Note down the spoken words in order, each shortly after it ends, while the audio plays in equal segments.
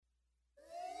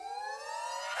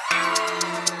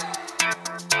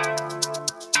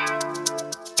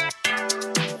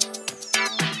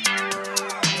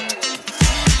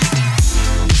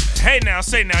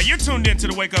Now you're tuned into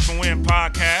the Wake Up and Win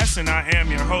podcast, and I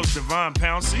am your host, Devon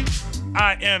Pouncey.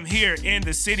 I am here in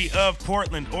the city of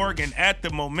Portland, Oregon at the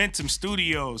Momentum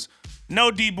Studios. No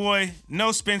D-Boy,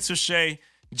 no Spencer Shea,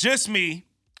 just me.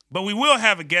 But we will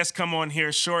have a guest come on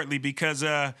here shortly because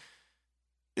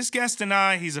this guest and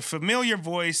I, he's a familiar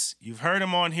voice. You've heard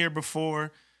him on here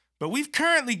before. But we've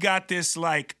currently got this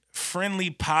friendly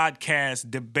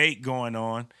podcast debate going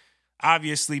on.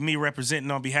 Obviously, me representing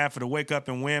on behalf of the Wake Up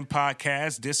and Win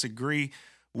podcast, disagree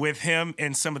with him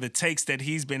and some of the takes that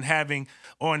he's been having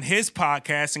on his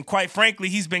podcast. And quite frankly,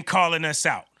 he's been calling us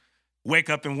out. Wake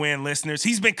Up and Win listeners,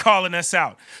 he's been calling us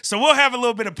out. So we'll have a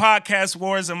little bit of podcast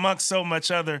wars amongst so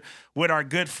much other with our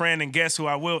good friend and guest who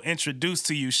I will introduce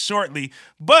to you shortly.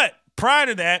 But prior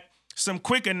to that, some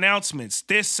quick announcements.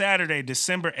 This Saturday,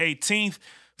 December 18th,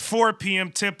 4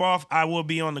 p.m. tip-off, I will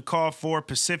be on the call for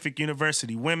Pacific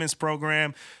University Women's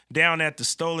Program down at the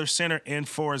Stoller Center in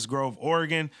Forest Grove,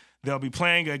 Oregon. They'll be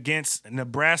playing against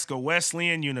Nebraska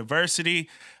Wesleyan University.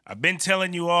 I've been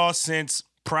telling you all since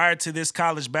prior to this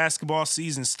college basketball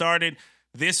season started,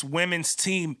 this women's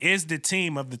team is the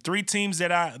team of the three teams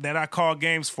that I call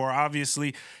games for,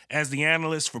 obviously, as the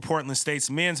analyst for Portland State's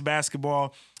men's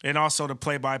basketball and also the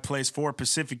play-by-plays for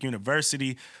Pacific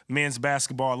University men's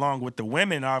basketball, along with the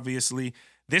women, obviously.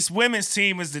 This women's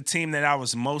team is the team that I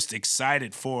was most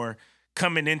excited for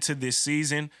coming into this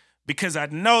season because I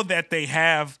know that they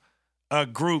have a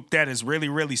group that is really,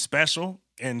 really special.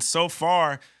 And so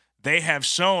far, they have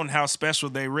shown how special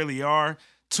they really are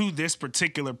to this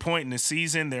particular point in the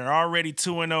season. They're already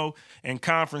 2-0 in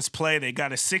conference play. They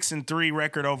got a 6-3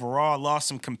 record overall, lost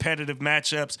some competitive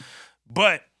matchups,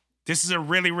 but this is a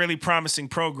really, really promising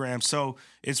program. So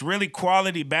it's really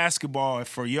quality basketball.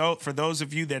 For those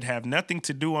of you that have nothing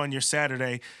to do on your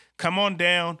Saturday, come on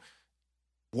down,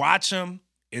 watch them.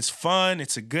 It's fun.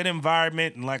 It's a good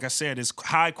environment. And like I said, it's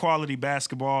high-quality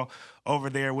basketball over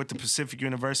there with the Pacific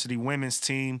University women's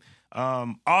team.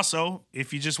 Also,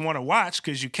 if you just want to watch,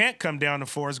 because you can't come down to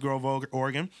Forest Grove,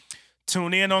 Oregon,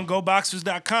 tune in on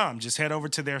GoBoxers.com. Just head over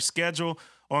to their schedule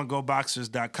on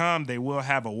GoBoxers.com. They will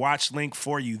have a watch link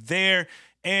for you there,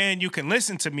 and you can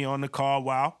listen to me on the call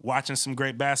while watching some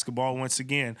great basketball once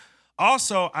again.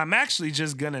 Also, I'm actually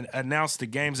just going to announce the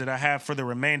games that I have for the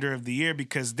remainder of the year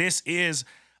because this is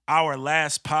our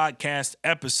last podcast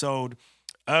episode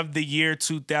of the year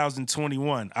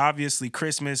 2021. Obviously,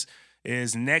 Christmas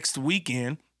is next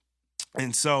weekend,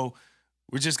 and so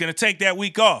we're just going to take that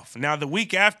week off. Now, the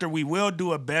week after, we will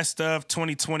do a best of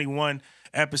 2021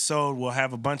 episode. We'll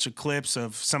have a bunch of clips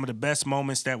of some of the best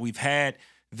moments that we've had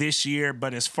this year,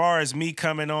 but as far as me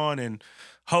coming on and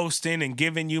hosting and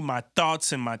giving you my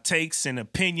thoughts and my takes and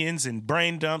opinions and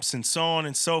brain dumps and so on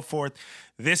and so forth,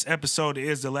 this episode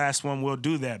is the last one we'll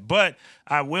do that. But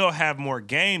I will have more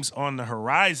games on the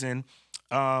horizon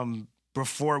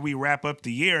before we wrap up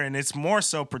the year, and it's more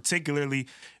so particularly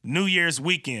New Year's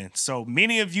weekend. So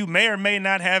many of you may or may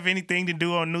not have anything to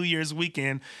do on New Year's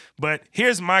weekend, but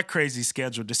here's my crazy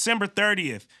schedule. December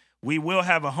 30th, we will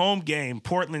have a home game.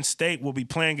 Portland State will be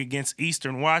playing against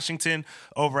Eastern Washington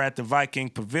over at the Viking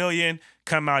Pavilion.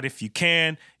 Come out if you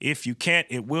can. If you can't,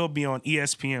 it will be on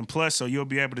ESPN+, so you'll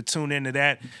be able to tune into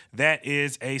that. That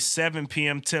is a 7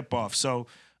 p.m. tip-off. So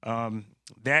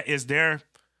that is their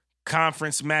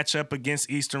conference matchup against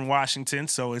Eastern Washington.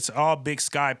 So it's all Big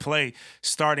Sky play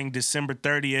starting December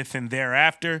 30th and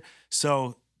thereafter.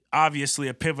 So obviously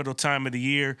a pivotal time of the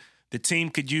year. The team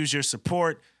could use your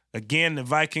support. Again, the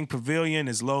Viking Pavilion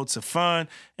is loads of fun,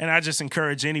 and I just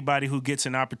encourage anybody who gets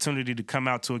an opportunity to come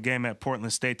out to a game at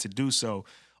Portland State to do so.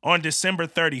 On December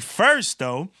 31st,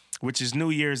 though, which is New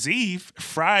Year's Eve,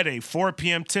 Friday, 4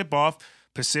 p.m. tip-off,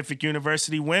 Pacific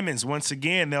University Women's. Once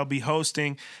again, they'll be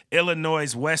hosting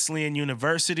Illinois Wesleyan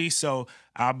University, so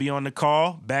I'll be on the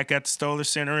call back at the Stoller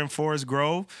Center in Forest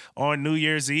Grove on New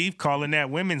Year's Eve, calling that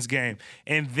women's game.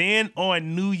 And then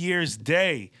on New Year's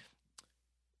Day,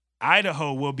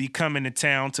 Idaho will be coming to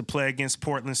town to play against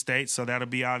Portland State, so that'll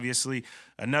be obviously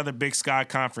another Big Sky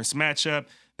Conference matchup.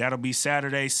 That'll be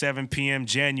Saturday, 7 p.m.,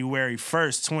 January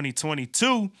 1st,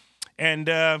 2022.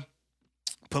 And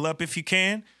pull up if you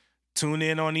can. Tune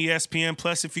in on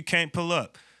ESPN+ if you can't pull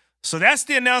up. So that's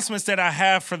the announcements that I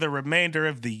have for the remainder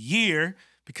of the year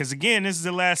because, again, this is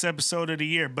the last episode of the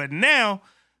year. But now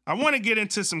I want to get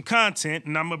into some content,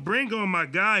 and I'm going to bring on my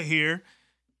guy here,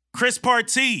 Chris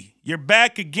Partee. You're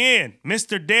back again,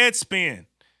 Mr. Deadspin,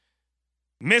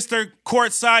 Mr.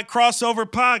 Courtside Crossover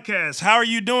Podcast. How are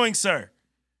you doing, sir?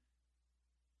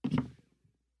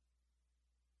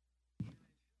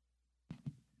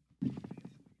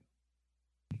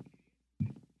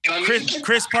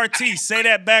 Chris Partee, say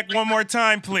that back one more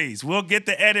time, please. We'll get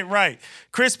the edit right.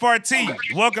 Chris Partee,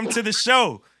 welcome to the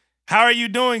show. How are you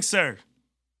doing, sir?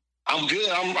 I'm good.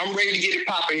 I'm ready to get it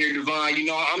popping here, Devon. You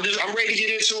know, I'm ready to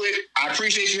get into it. I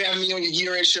appreciate you having me on your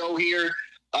year-end show here.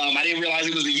 I didn't realize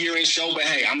it was a year-end show, but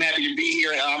hey, I'm happy to be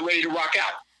here and I'm ready to rock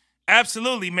out.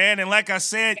 Absolutely, man. And like I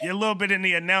said, a little bit in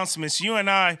the announcements, you and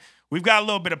I, we've got a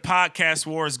little bit of podcast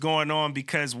wars going on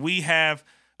because we have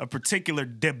a particular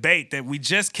debate that we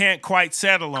just can't quite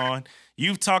settle on.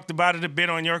 You've talked about it a bit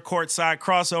on your Courtside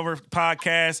Crossover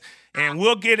podcast, and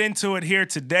we'll get into it here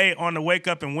today on the Wake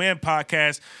Up and Win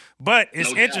podcast. But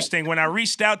it's interesting. When I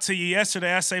reached out to you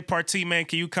yesterday, I say, Partee, man,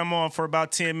 can you come on for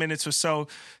about 10 minutes or so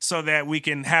that we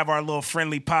can have our little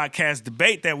friendly podcast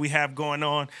debate that we have going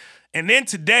on? And then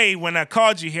today, when I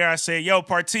called you here, I said, yo,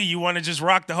 Partee, you want to just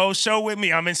rock the whole show with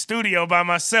me? I'm in studio by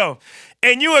myself.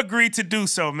 And you agreed to do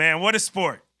so, man. What a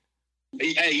sport.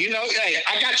 Hey,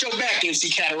 I got your back, MC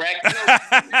Cataract.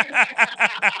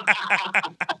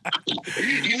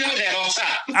 You know that on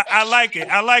top. I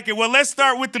like it. Well, let's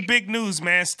start with the big news,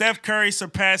 man. Steph Curry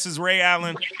surpasses Ray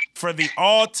Allen for the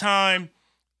all-time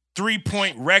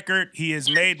three-point record. He has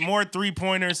made more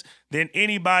three-pointers than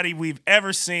anybody we've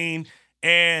ever seen.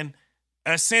 And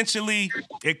essentially,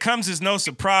 it comes as no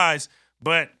surprise,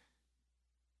 but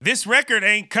this record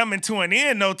ain't coming to an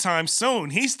end no time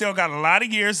soon. He's still got a lot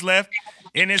of years left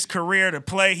in his career to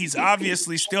play. He's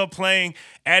obviously still playing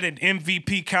at an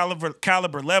MVP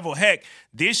caliber level. Heck,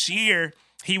 this year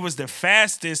he was the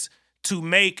fastest to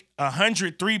make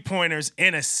 100 three-pointers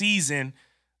in a season.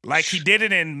 Like he did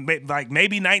it in like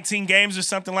maybe 19 games or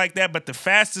something like that, but the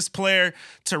fastest player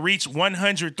to reach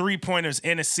 100 three-pointers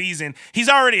in a season. He's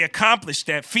already accomplished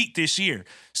that feat this year.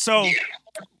 So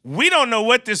we don't know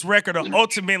what this record will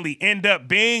ultimately end up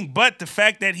being, but the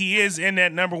fact that he is in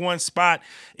that number one spot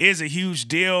is a huge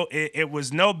deal. It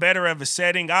was no better of a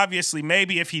setting. Obviously,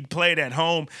 maybe if he'd played at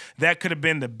home, that could have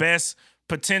been the best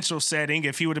potential setting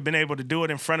if he would have been able to do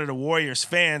it in front of the Warriors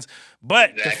fans.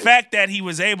 But the fact that he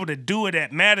was able to do it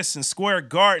at Madison Square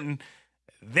Garden,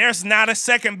 there's not a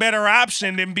second better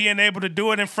option than being able to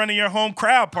do it in front of your home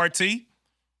crowd, Partee.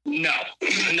 No.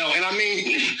 And I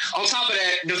mean, on top of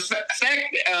that, the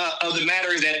fact of the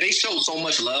matter is that they showed so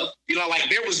much love. You know, like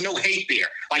there was no hate there.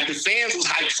 Like the fans was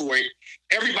hyped for it.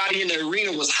 Everybody in the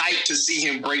arena was hyped to see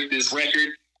him break this record.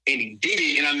 And he did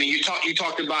it. And I mean, you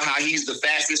talked about how he's the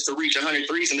fastest to reach 100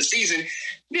 threes in the season.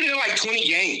 He did it in like 20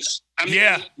 games. I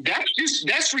mean,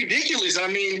 that's ridiculous. I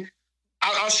mean,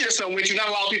 I'll share something with you. Not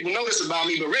a lot of people know this about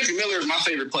me, but Reggie Miller is my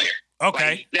favorite player.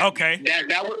 Okay.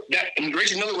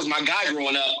 Reggie Miller was my guy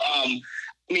growing up.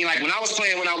 I mean, like when I was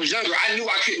playing when I was younger, I knew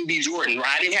I couldn't be Jordan,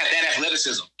 right? I didn't have that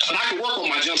athleticism, but I could work on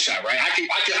my jump shot, right?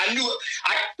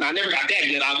 I never got that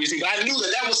good, obviously, but I knew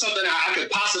that was something I could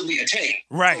possibly attain.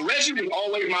 Right. So Reggie was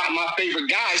always my favorite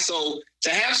guy. So to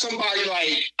have somebody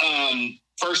like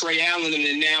first Ray Allen and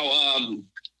then now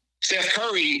Steph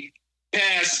Curry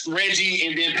pass Reggie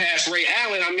and then pass Ray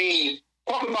Allen, I mean,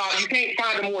 talk about you can't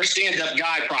find a more stand-up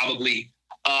guy probably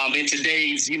in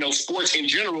today's, sports in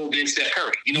general than Steph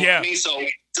Curry. You know what I mean? So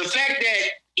the fact that,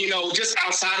 just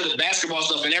outside of the basketball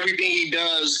stuff and everything he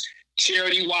does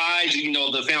charity-wise,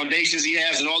 the foundations he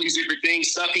has and all these different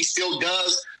things, stuff he still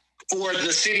does for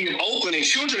the city of Oakland and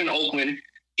children in Oakland,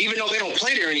 even though they don't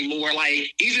play there anymore,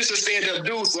 like, he's just a stand-up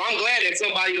dude. So I'm glad that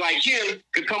somebody like him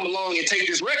could come along and take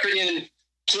this record and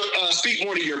to speak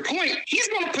more to your point, he's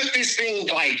going to put this thing,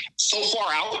 like, so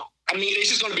far out. I mean, it's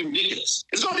just going to be ridiculous.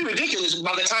 It's going to be ridiculous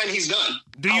by the time he's done.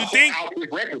 Do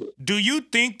you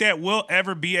think that we'll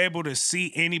ever be able to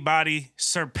see anybody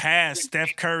surpass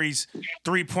Steph Curry's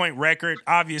three-point record?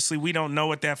 Obviously, we don't know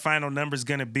what that final number is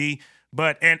going to be,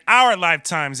 but in our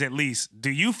lifetimes at least, do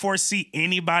you foresee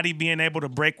anybody being able to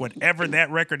break whatever that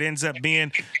record ends up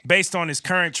being based on his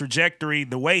current trajectory,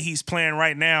 the way he's playing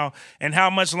right now, and how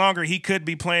much longer he could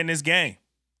be playing this game?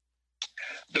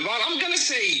 Devon, I'm going to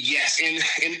say yes. And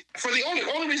for the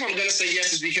only reason I'm going to say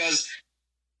yes is because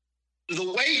the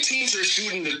way teams are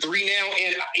shooting the three now,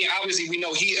 and obviously we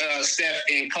know Steph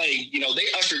and Clay, they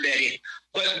ushered that in.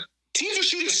 But teams are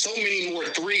shooting so many more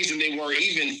threes than they were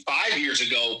even 5 years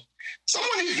ago. Someone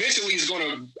eventually is going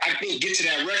to, I think, get to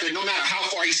that record, no matter how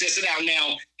far he sets it out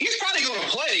now. He's probably going to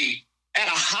play at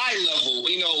a high level.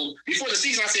 Before the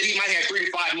season, I said he might have 3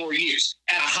 to 5 more years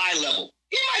at a high level.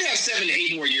 He might have 7 to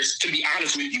 8 more years, to be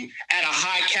honest with you, at a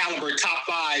high caliber, top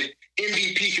 5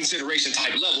 MVP consideration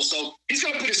type level. So he's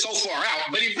going to put it so far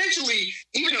out. But eventually,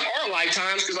 even in our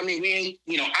lifetimes, because, I mean, we ain't,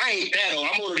 I ain't that old.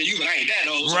 I'm older than you, but I ain't that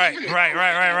old. So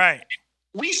right.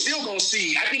 we still gonna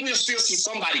see. I think we'll still see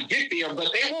somebody get there,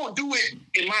 but they won't do it,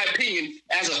 in my opinion,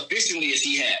 as efficiently as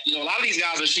he had. A lot of these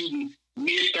guys are shooting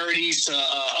mid-30s to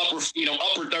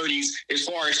upper 30s as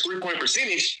far as three-point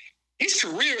percentage. His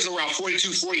career is around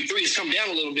 42, 43. It's come down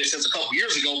a little bit since a couple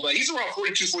years ago, but he's around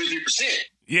 42,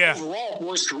 43% overall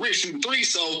for his career shooting three.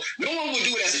 So no one will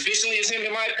do it as efficiently as him,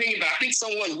 in my opinion, but I think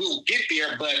someone will get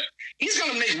there. But he's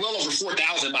going to make well over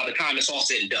 4,000 by the time it's all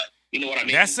said and done. You know what I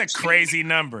mean? That's a crazy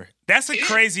number. That's a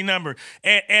crazy number.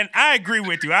 And I agree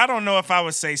with you. I don't know if I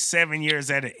would say 7 years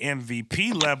at an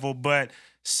MVP level, but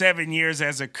 7 years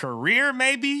as a career,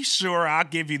 maybe. Sure, I'll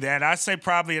give you that. I'd say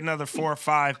probably another 4 or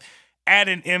 5 at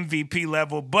an MVP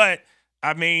level. But,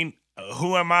 I mean,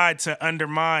 who am I to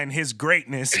undermine his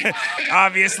greatness?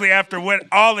 Obviously, after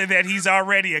all of that he's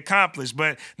already accomplished.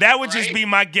 But that would just be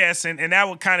my guess, and that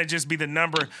would kind of just be the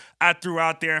number I threw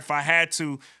out there if I had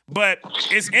to. But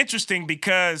it's interesting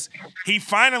because he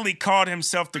finally called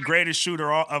himself the greatest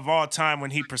shooter of all time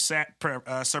when he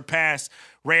surpassed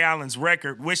Ray Allen's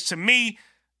record, which to me,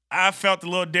 I felt a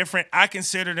little different. I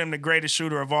considered him the greatest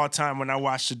shooter of all time when I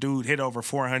watched the dude hit over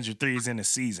 400 threes in a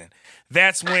season.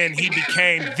 That's when he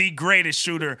became the greatest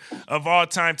shooter of all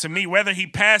time to me. Whether he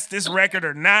passed this record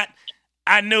or not,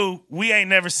 I knew we ain't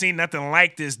never seen nothing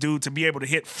like this dude to be able to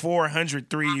hit 400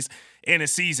 threes in a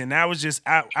season. That was just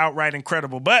outright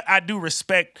incredible. But I do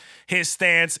respect his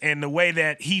stance and the way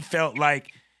that he felt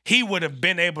like he would have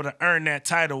been able to earn that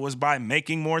title was by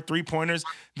making more three-pointers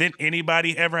than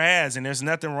anybody ever has, and there's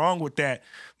nothing wrong with that.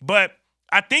 But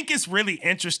I think it's really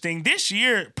interesting. This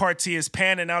year, Partee is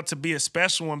panning out to be a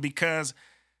special one because,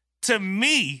 to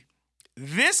me,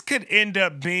 this could end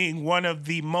up being one of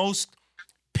the most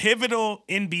pivotal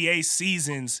NBA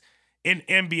seasons in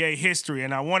NBA history,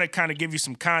 and I want to kind of give you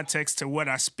some context to what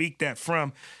I speak that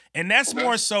from, and that's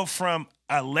more so from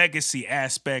a legacy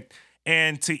aspect.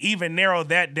 And to even narrow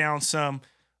that down some,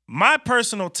 my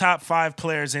personal top 5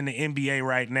 players in the NBA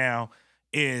right now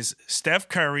is Steph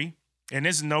Curry, and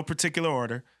this is no particular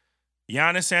order,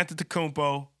 Giannis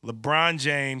Antetokounmpo, LeBron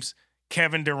James,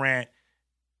 Kevin Durant,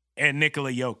 and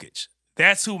Nikola Jokic.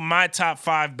 That's who my top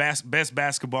 5 best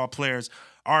basketball players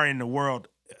are in the world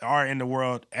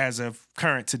as of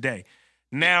current today.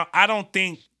 Now, I don't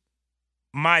think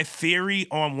my theory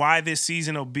on why this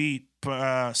season will be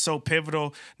so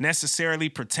pivotal necessarily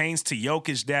pertains to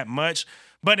Jokic that much.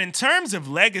 But in terms of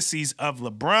legacies of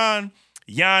LeBron,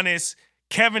 Giannis,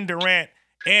 Kevin Durant,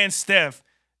 and Steph,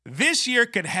 this year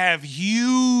could have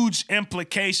huge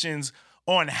implications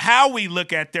on how we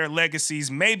look at their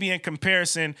legacies, maybe in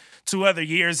comparison to other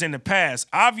years in the past.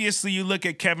 Obviously, you look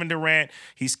at Kevin Durant,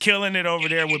 he's killing it over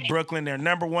there with Brooklyn. They're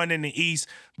number 1 in the East,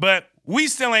 but we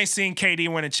still ain't seen KD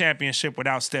win a championship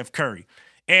without Steph Curry.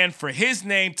 And for his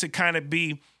name to kind of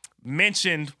be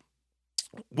mentioned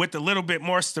with a little bit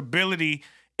more stability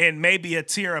and maybe a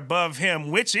tier above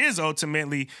him, which is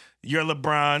ultimately your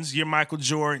LeBrons, your Michael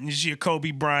Jordans, your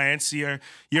Kobe Bryants, your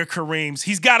Kareems.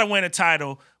 He's got to win a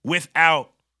title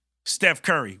without Steph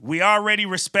Curry. We already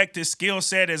respect his skill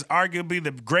set as arguably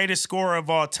the greatest scorer of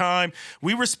all time.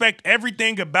 We respect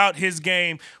everything about his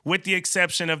game with the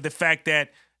exception of the fact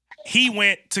that he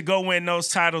went to go win those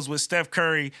titles with Steph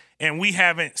Curry, and we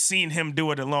haven't seen him do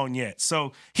it alone yet.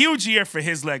 So huge year for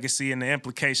his legacy and the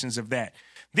implications of that.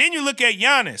 Then you look at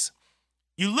Giannis.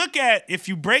 You look at, if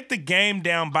you break the game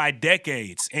down by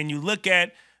decades, and you look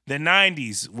at the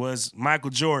 90s was Michael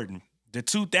Jordan. The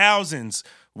 2000s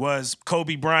was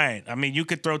Kobe Bryant. I mean, you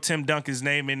could throw Tim Duncan's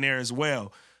name in there as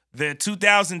well. The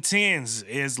 2010s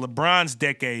is LeBron's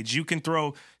decade. You can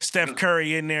throw Steph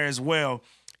Curry in there as well.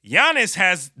 Giannis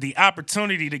has the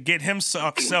opportunity to get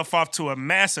himself off to a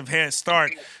massive head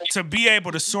start to be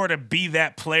able to sort of be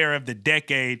that player of the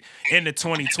decade in the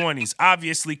 2020s.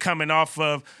 Obviously, coming off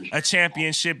of a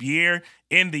championship year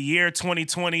in the year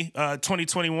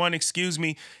 2021,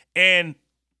 and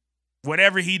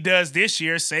whatever he does this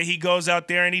year, say he goes out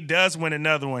there and he does win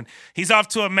another one, he's off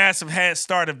to a massive head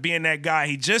start of being that guy.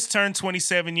 He just turned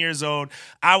 27 years old.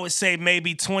 I would say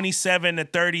maybe 27 to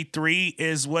 33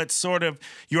 is what sort of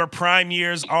your prime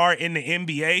years are in the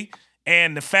NBA.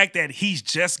 And the fact that he's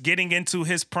just getting into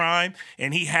his prime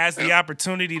and he has the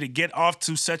opportunity to get off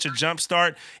to such a jump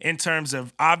start in terms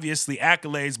of obviously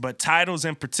accolades, but titles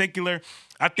in particular,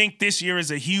 I think this year is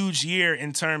a huge year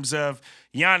in terms of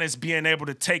Giannis being able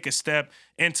to take a step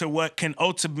into what can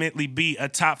ultimately be a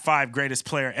top 5 greatest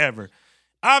player ever.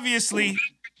 Obviously,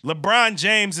 LeBron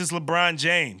James is LeBron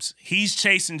James. He's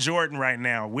chasing Jordan right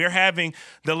now. We're having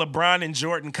the LeBron and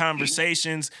Jordan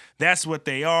conversations. That's what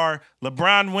they are.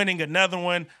 LeBron winning another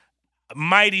one,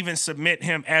 might even submit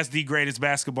him as the greatest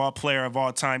basketball player of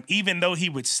all time, even though he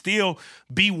would still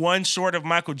be one short of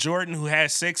Michael Jordan, who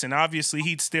has 6, and obviously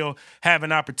he'd still have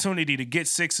an opportunity to get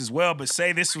 6 as well. But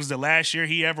say this was the last year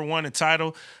he ever won a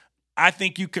title, I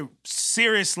think you could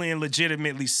seriously and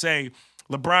legitimately say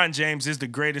LeBron James is the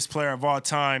greatest player of all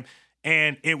time,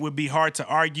 and it would be hard to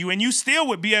argue. And you still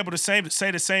would be able to say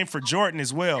the same for Jordan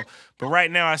as well. But right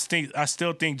now, I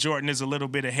still think Jordan is a little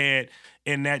bit ahead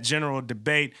in that general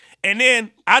debate. And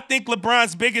then I think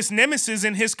LeBron's biggest nemesis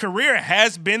in his career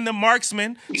has been the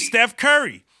marksman, Steph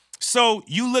Curry. So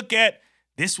you look at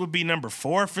this would be number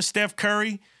 4 for Steph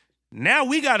Curry. Now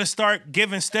we got to start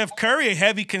giving Steph Curry a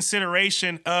heavy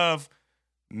consideration of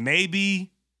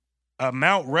maybe a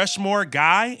Mount Rushmore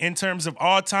guy in terms of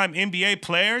all-time NBA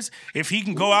players, if he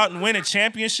can go out and win a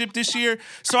championship this year.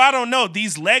 So I don't know.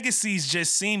 These legacies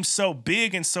just seem so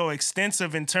big and so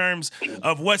extensive in terms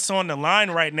of what's on the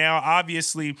line right now.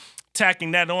 Obviously,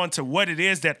 tacking that on to what it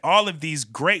is that all of these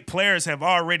great players have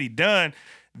already done.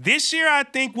 This year, I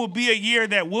think, will be a year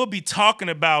that we'll be talking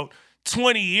about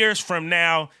 20 years from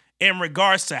now in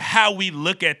regards to how we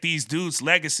look at these dudes'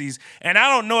 legacies. And I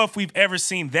don't know if we've ever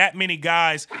seen that many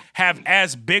guys have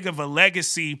as big of a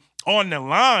legacy on the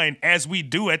line as we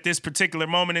do at this particular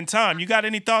moment in time. You got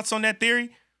any thoughts on that theory?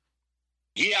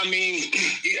 Yeah, I mean,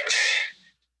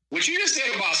 what you just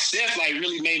said about Steph, like,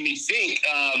 really made me think.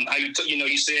 How you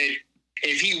said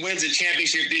if he wins a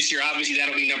championship this year, obviously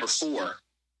that'll be number 4.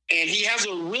 And he has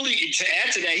to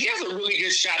add to that, he has a really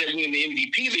good shot at winning the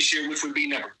MVP this year, which would be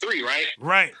number 3, right?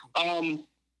 Right. I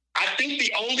think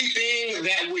the only thing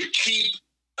that would keep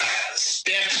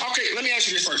Steph. Okay, let me ask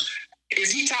you this first: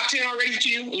 is he top 10 already to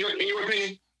you, in your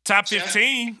opinion? Top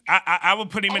 15. I would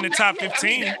put him in the top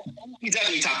 15. He's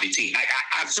definitely top 15.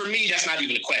 For me, that's not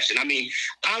even a question. I mean,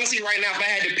 honestly, right now, if I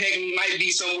had to peg him, he might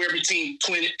be somewhere between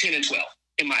 10 and 12,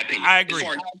 in my opinion. I agree.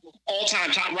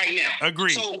 All-time top right now.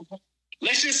 Agree. So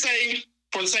let's just say,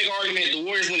 for the sake of argument, the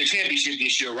Warriors win the championship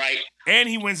this year, right? And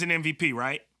he wins an MVP,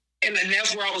 right? And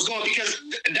that's where I was going, because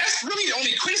that's really the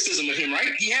only criticism of him,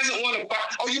 right? He hasn't won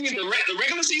you mean the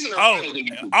regular season or finals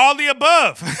MVP? All the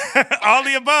above. All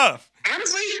the above.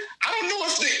 Honestly, I don't know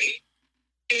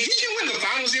if he can win the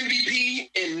finals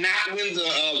MVP and not win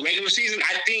the regular season,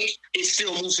 I think it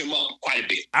still moves him up quite a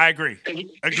bit. I agree. He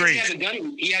hasn't done it.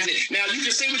 He hasn't. Now, you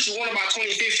can say what you want about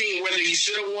 2015, whether he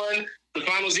should have won the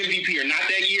finals MVP or not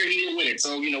that year, he didn't win it.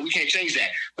 So, we can't change that.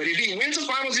 But if he wins the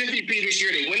finals MVP this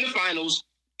year, they win the finals,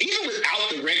 even without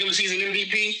the regular season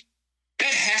MVP,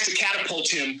 that has to catapult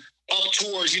him up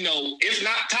towards, if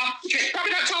not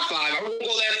probably not top 5. I won't go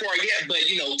that far yet, but,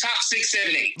 top 6,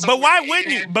 7, 8. But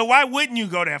why wouldn't you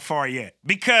go that far yet?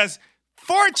 Because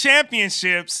 4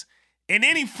 championships, and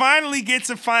then he finally gets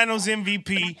a finals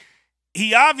MVP.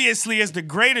 He obviously is the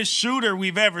greatest shooter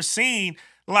we've ever seen.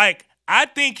 Like, I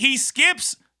think he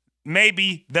skips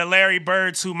maybe the Larry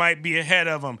Birds who might be ahead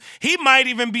of him. He might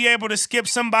even be able to skip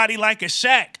somebody like a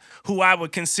Shaq, who I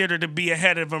would consider to be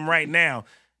ahead of him right now.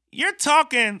 You're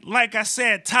talking, like I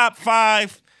said, top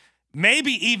 5,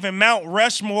 maybe even Mount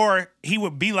Rushmore. He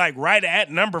would be like right at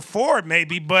number 4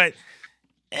 maybe, but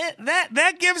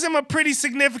that gives him a pretty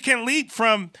significant leap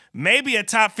from maybe a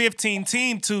top 15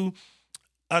 team to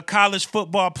a college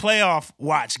football playoff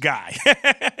watch guy.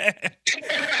 I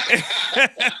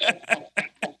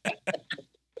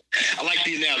like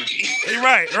the analogy.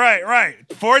 Right.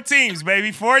 4 teams,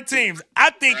 baby. 4 teams.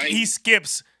 I think he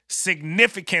skips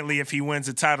significantly if he wins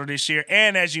a title this year.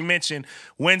 And as you mentioned,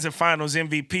 wins a finals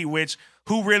MVP, which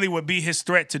who really would be his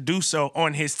threat to do so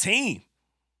on his team?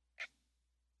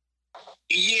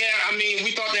 Yeah, I mean,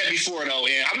 we thought that before, though.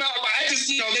 Yeah, I just,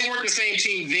 they weren't the same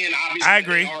team then, obviously. I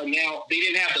agree. They are now. They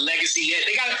didn't have the legacy yet.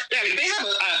 They have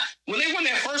when they won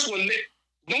that first one,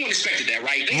 no one expected that,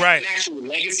 right? They have an actual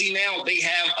legacy now. They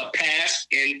have a past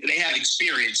and they have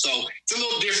experience. So it's a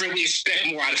little different. We expect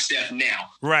more out of Steph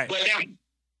now. Right. But now,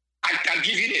 I'll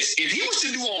give you this. If he was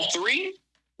to do all 3,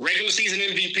 regular season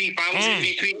MVP, finals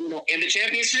MVP, and the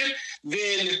championship,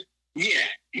 then yeah,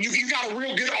 you got a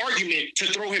real good argument to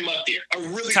throw him up there. A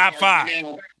really top 5.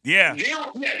 Now, yeah,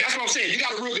 that's what I'm saying. You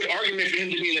got a real good argument for him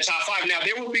to be in the top 5. Now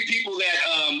there will be people that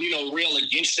rail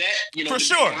against that. For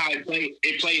sure, how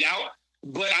it played out.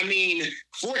 But I mean,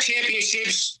 4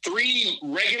 championships, 3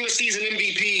 regular season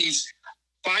MVPs,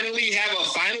 finally have a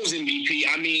finals MVP.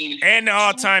 I mean, and the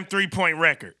all-time 3-point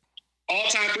record.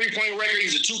 All-time 3-point record.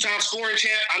 He's a 2-time scoring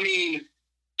champ. I mean,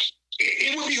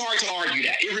 it would be hard to argue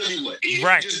that. It really would. It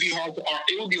would just be hard to.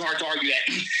 It would be hard to argue that.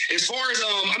 As far as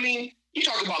you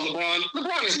talk about LeBron.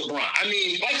 LeBron is LeBron. I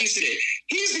mean, like you said,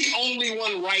 he's the only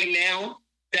one right now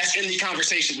that's in the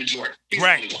conversation with Jordan. He's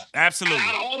right. the only one. Absolutely.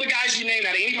 Out of all the guys you named,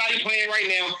 out of anybody playing right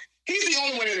now, he's the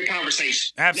only one in the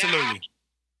conversation. Absolutely. Now,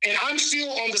 and I'm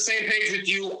still on the same page with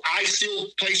you. I still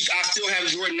have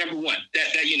Jordan number one.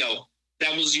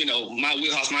 That was, my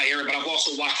wheelhouse, my era. But I've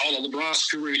also watched all of LeBron's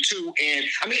career too. And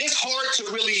I mean, it's hard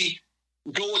to really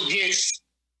go against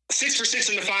 6 for 6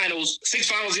 in the finals,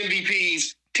 6 finals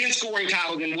MVPs, 10 scoring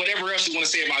titles, and whatever else you want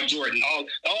to say about Jordan. All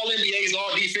NBAs,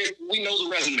 all defense. We know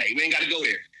the resume. We ain't got to go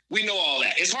there. We know all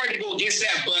that. It's hard to go against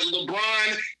that, but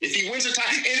LeBron, if he wins the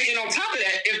title, and on top of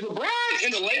that, if LeBron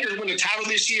and the Lakers win the title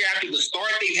this year after the start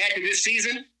they've had to this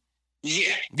season,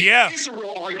 it's a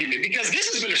real argument because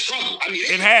this has been a struggle. I mean,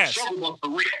 it has. A struggle for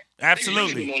real.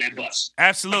 Absolutely. Really on that bus.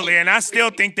 Absolutely, and I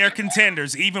still think they're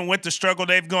contenders, even with the struggle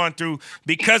they've gone through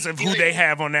because of who they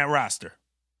have on that roster.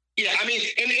 Yeah, I mean,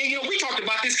 and we talked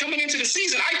about this coming into the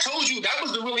season. I told you that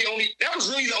was really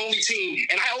the only team,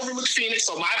 and I overlooked Phoenix,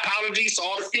 so my apologies to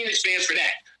all the Phoenix fans for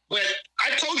that. But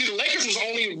I told you the Lakers was the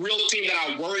only real team that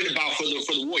I worried about for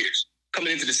the Warriors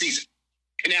coming into the season.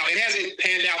 And now it hasn't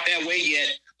panned out that way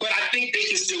yet, but I think they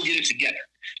can still get it together.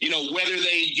 Whether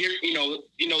they get,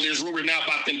 there's rumors now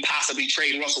about them possibly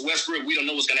trading Russell Westbrook. We don't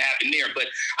know what's going to happen there, but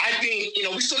I think,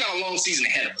 we still got a long season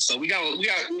ahead of us. So we got,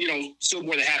 still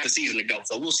more than half the season to go.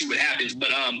 So we'll see what happens. But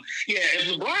if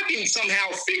LeBron can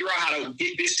somehow figure out how to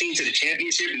get this team to the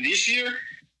championship this year,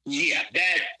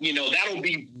 that'll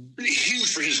be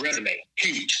huge for his resume.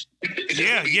 Huge.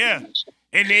 Yeah. Huge.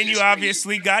 And then you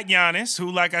obviously got Giannis,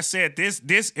 who, like I said, this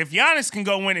if Giannis can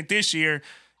go win it this year,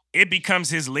 it becomes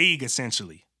his league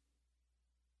essentially.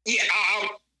 Yeah,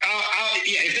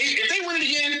 If they win it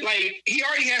again, like he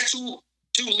already has two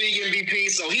league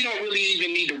MVPs, so he don't really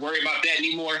even need to worry about that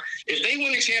anymore. If they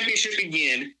win the championship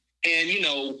again, and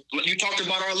you talked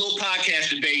about our little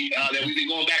podcast debate that we've been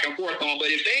going back and forth on, but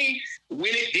if they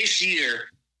win it this year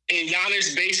and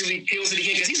Giannis basically kills it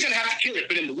again, because he's gonna have to kill it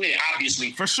for them to win it,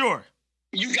 obviously. For sure.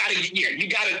 He's got to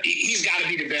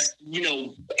be the best,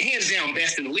 hands down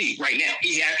best in the league right now.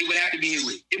 It would have to be his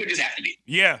league. It would just have to be.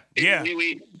 Yeah.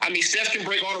 Steph can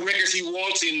break all the records he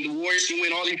wants and the Warriors can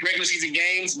win all these regular season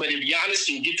games, but if Giannis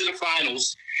can get to the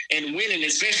finals and win, and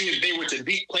especially if they were to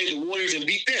play the Warriors and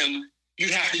beat them,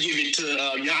 you'd have to give it to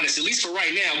Giannis, at least for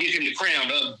right now, give him the crown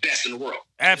of best in the world.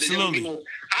 Absolutely.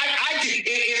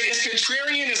 As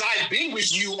contrarian as I've been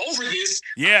with you over this,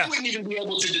 I wouldn't even be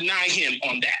able to deny him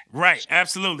on that. Right,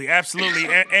 absolutely.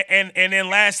 and then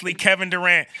lastly, Kevin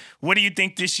Durant, what do you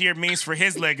think this year means for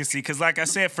his legacy? Because like I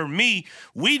said, for me,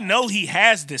 we know he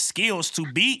has the skills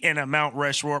to be in a Mount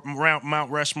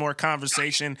Rushmore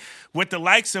conversation with the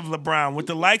likes of LeBron, with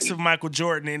the likes of Michael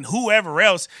Jordan, and whoever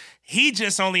else. He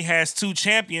just only has 2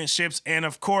 championships, and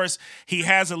of course, he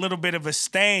has a little bit of a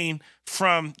stain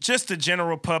from just the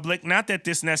general public. Not that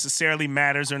this necessarily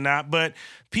matters or not, but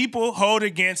people hold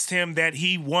against him that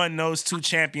he won those 2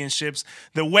 championships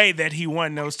the way that he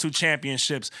won those 2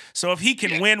 championships. So if he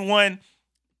can win one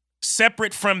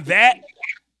separate from that,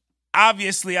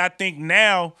 obviously, I think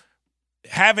now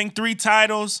having 3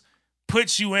 titles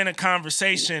puts you in a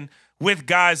conversation with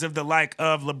guys of the like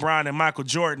of LeBron and Michael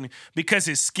Jordan because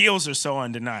his skills are so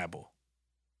undeniable.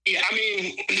 Yeah, I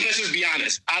mean, let's just be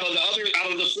honest. Out of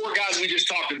the 4 guys we just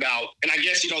talked about, and I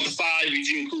guess, the 5 if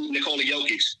you include Nikola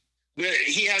Jokic,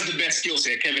 he has the best skill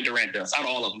set, Kevin Durant does, out of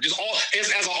all of them. Just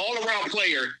as an all-around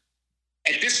player,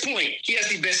 at this point, he has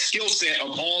the best skill set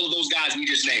of all of those guys we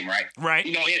just named, right? Right.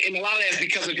 And a lot of that is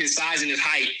because of his size and his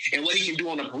height and what he can do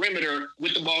on the perimeter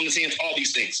with the ball in his hands, all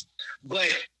these things. But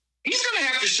he's going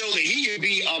to have to show that he can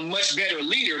be a much better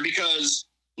leader because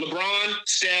LeBron,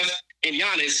 Steph, and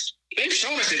Giannis, they've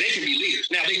shown us that they can be leaders.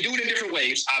 Now, they do it in different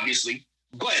ways, obviously,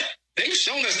 but they've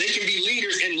shown us they can be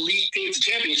leaders and lead teams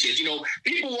to championships.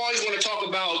 People always want to talk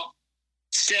about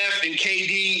Steph and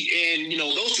KD and,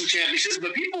 those 2 championships,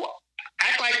 but people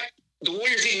act like the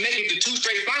Warriors didn't make it to 2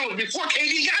 straight finals before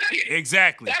KD got there.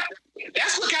 Exactly.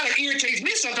 That's what kind of irritates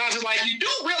me sometimes. It's like, you do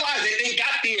realize that they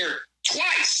got there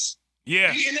twice.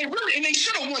 Yeah. And they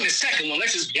should have won the second one.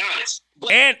 Let's just be honest.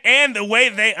 But, and the way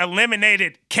they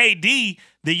eliminated KD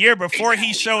the year before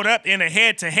he showed up in a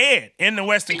head-to-head in the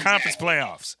Western Conference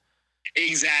playoffs.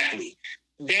 Exactly.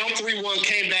 Down 3-1,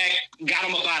 came back, got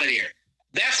him up out of there.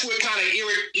 That's what kind of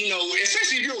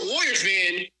especially if you're a Warriors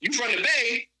fan, you from the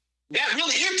Bay, that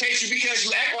really irritates you because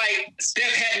you act like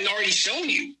Steph hadn't already shown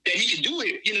you that he could do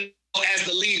it, as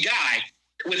the lead guy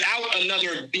without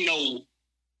another,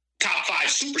 top 5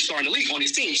 superstar in the league on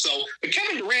his team. So, but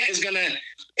Kevin Durant is gonna,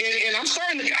 and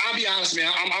I'll be honest,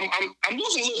 man, I'm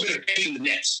losing a little bit of faith in the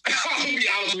Nets. I'm gonna be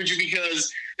honest with you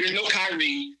because there's no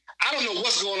Kyrie. I don't know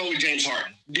what's going on with James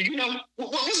Harden. Do you know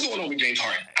what's going on with James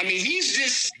Harden? I mean, he's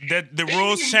just the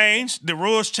rules changed. The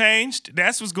rules changed.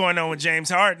 That's what's going on with James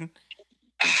Harden.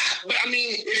 But I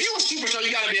mean, if you're a superstar,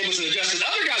 you got to be able to adjust. The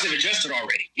other guys have adjusted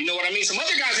already. You know what I mean? Some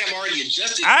other guys have already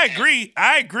adjusted.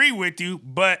 I agree with you,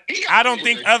 but I don't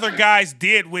think other guys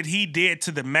did what he did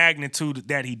to the magnitude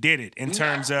that he did it in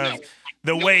terms of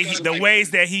the ways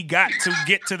that he got to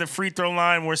get to the free throw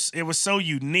line. It was so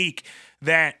unique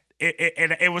that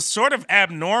it was sort of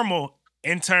abnormal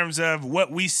in terms of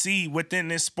what we see within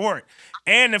this sport.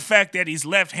 And the fact that he's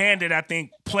left-handed, I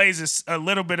think, plays a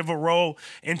little bit of a role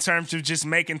in terms of just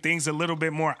making things a little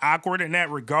bit more awkward in that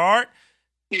regard.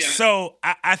 Yeah. So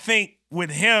I think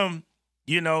with him,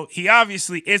 you know, he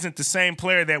obviously isn't the same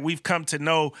player that we've come to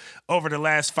know over the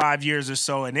last 5 years or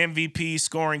so, an MVP,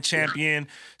 scoring champion,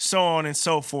 so on and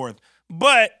so forth.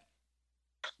 But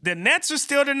the Nets are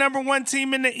still the number one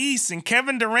team in the East, and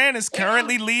Kevin Durant is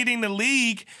currently leading the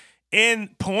league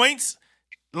in points.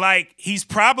 Like, he's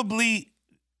probably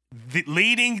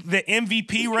leading the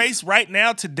MVP race right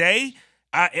now today.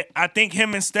 I think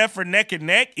him and Steph are neck and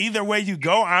neck. Either way you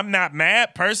go, I'm not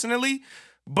mad personally.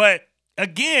 But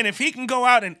again, if he can go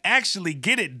out and actually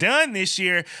get it done this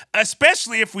year,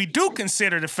 especially if we do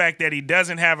consider the fact that he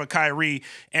doesn't have a Kyrie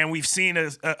and we've seen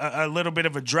a little bit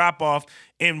of a drop-off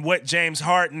in what James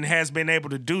Harden has been able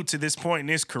to do to this point in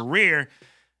his career,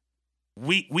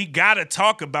 we got to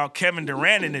talk about Kevin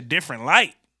Durant in a different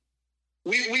light.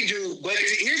 We do, but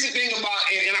here's the thing about,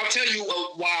 and I'll tell you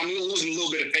why I'm losing a little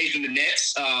bit of faith in the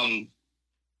Nets.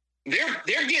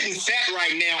 They're getting fat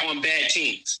right now on bad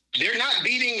teams. They're not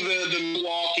beating the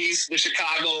Milwaukee's, the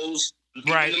Chicago's,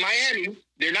 right, the Miami.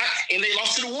 They're not, and they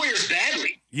lost to the Warriors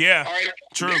badly. Yeah, all right.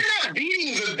 True. They're not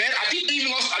beating the better. I think they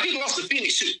lost to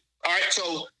Phoenix too. All right,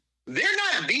 so they're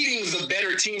not beating the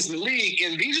better teams in the league,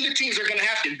 and these are the teams they're going to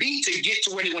have to beat to get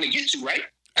to where they want to get to. Right?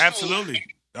 Absolutely,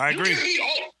 I agree.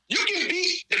 You can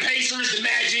beat the Pacers, the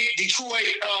Magic, Detroit,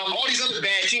 all these other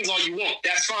bad teams all you want.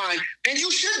 That's fine. And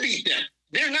you should beat them.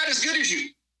 They're not as good as you.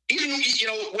 Even, you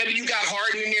know, whether you got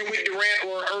Harden in there with Durant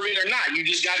or Irving or not, you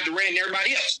just got Durant and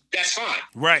everybody else. That's fine.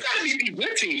 Right. You got to beat the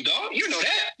good teams, dog. You know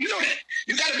that.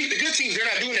 You got to beat the good teams. They're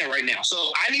not doing that right now.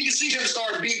 So I need to see him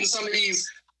start beating some of these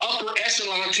upper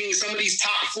echelon teams, some of these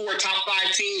top 4, top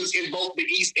 5 teams in both the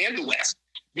East and the West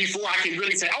before I can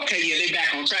really say, okay, yeah, they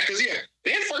back on track. Because, yeah,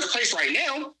 they're in first place right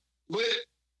now. But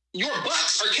your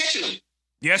Bucks are catching them.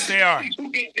 Yes, they are.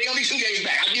 They only 2 games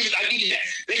back. I give you that.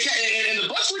 And the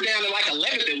Bucks were down to like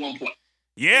 11th at one point.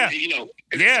 Yeah, you know.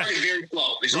 Yeah, very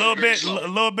slow. A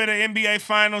little bit of NBA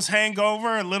Finals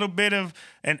hangover, a little bit of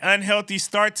an unhealthy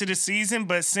start to the season.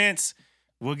 But since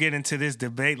we'll get into this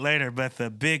debate later, but the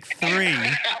Big Three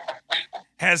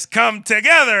has come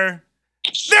together.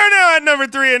 They're now at number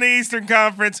 3 in the Eastern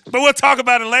Conference, but we'll talk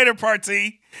about it later,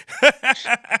 Party.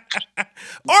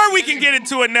 Or we can get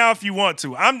into it now if you want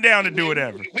to. I'm down to do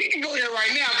whatever. We can go there right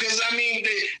now because, I mean,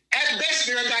 at best,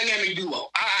 they're a dynamic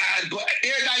duo.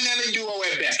 They're a dynamic duo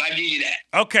at best. I give you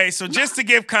that. Okay, so just to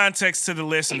give context to the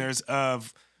listeners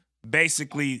of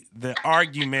basically the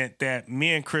argument that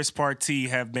me and Chris Partee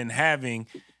have been having,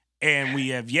 and we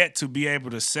have yet to be able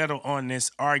to settle on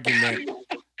this argument.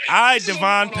 I,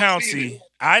 Devon Pouncey,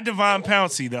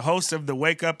 the host of the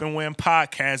Wake Up and Win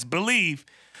podcast, believe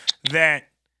that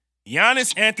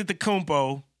Giannis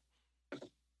Antetokounmpo,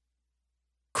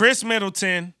 Chris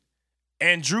Middleton,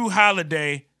 and Jrue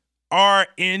Holiday are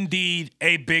indeed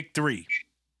a big three.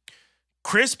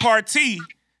 Chris Partee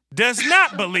does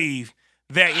not believe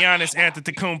that Giannis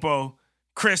Antetokounmpo,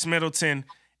 Chris Middleton,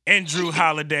 and Jrue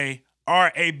Holiday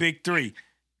are a big three.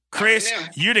 Chris,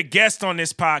 you're the guest on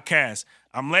this podcast.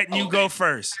 I'm letting you go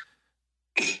first.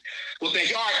 Well, thank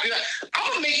you. All right,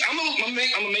 I'm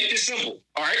gonna make this simple.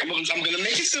 All right, I'm gonna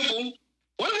make it simple.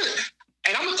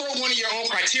 And I'm gonna throw one of your own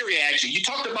criteria at you. You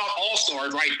talked about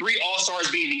all-stars, right? 3 all-stars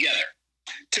being together.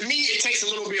 To me, it takes a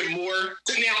little bit more.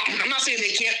 Now, I'm not saying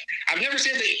they can't. I've never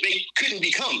said that they couldn't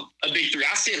become a big three.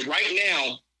 I said right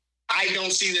now, I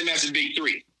don't see them as a big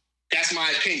three. That's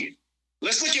my opinion.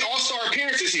 Let's look at all-star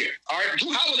appearances here. All right,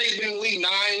 Jrue Holiday's been in the league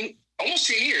almost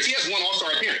 10 years. He has 1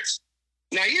 all-star appearance.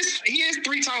 Now, he is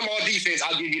 3-time all-defense.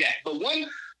 I'll give you that. But one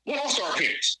all-star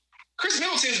appearance. Chris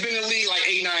Middleton's been in the league like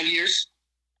 8-9 years.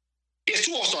 He has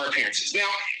 2 all-star appearances. Now,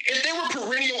 if they were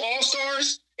perennial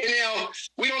all-stars, and now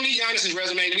we don't need Giannis's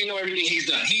resume. We know everything he's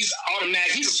done. He's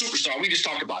automatic. He's a superstar. We just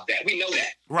talked about that. We know that.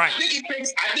 Right. I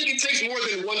think it takes more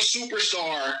than one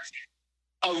superstar,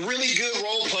 a really good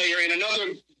role player, and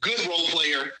another good role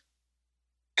player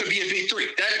to be a big three.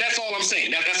 That's all I'm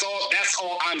saying. That's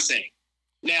all I'm saying.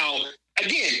 Now,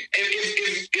 again,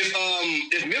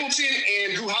 if Middleton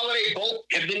and Drew Holiday both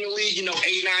have been in the league,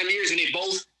 8-9 years, and they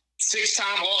both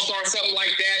 6-time All-Star, something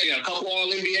like that, a couple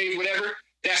All-NBA, whatever,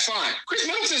 that's fine. Chris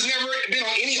Middleton's never been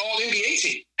on any All-NBA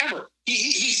team, ever.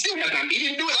 He still has not. He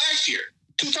didn't do it last year.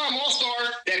 2-time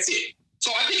All-Star, that's it.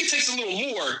 So I think it takes a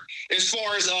little more as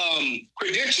far as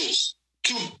credentials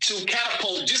to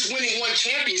catapult just winning one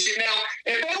championship. Now,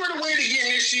 if they were to win it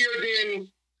again this year, then,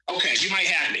 okay, you might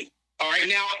have me. All right,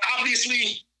 now,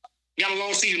 obviously, you got a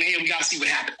long season ahead. We got to see what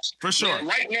happens. For sure. But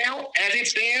right now, as it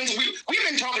stands, we've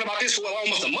been talking about this for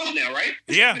almost a month now, right?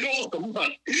 Yeah. Almost a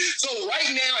month. So right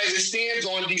now, as it stands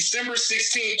on December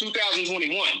 16,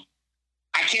 2021,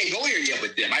 I can't go here yet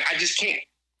with them. I just can't.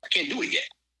 I can't do it yet.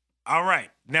 All right.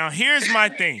 Now, here's my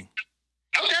thing.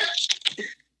 Okay.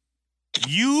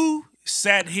 You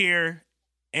sat here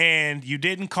and you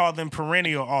didn't call them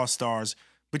perennial All-Stars,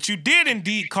 but you did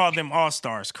indeed call them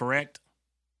All-Stars, correct?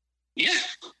 Yeah.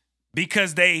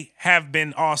 Because they have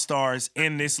been All-Stars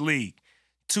in this league.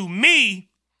 To me,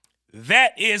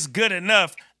 that is good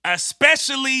enough,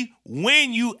 especially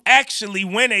when you actually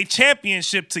win a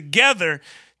championship together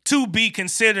to be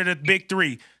considered a big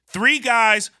three. 3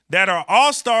 guys that are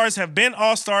All-Stars, have been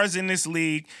All-Stars in this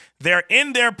league. They're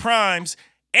in their primes,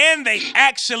 and they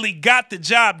actually got the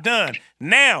job done.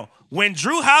 Now, when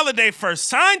Drew Holiday first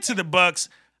signed to the Bucks,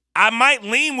 I might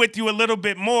lean with you a little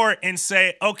bit more and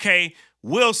say, okay,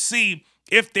 we'll see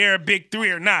if they're a big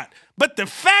three or not. But the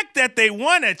fact that they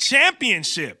won a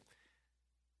championship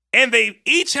and they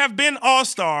each have been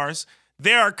All-Stars,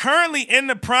 they are currently in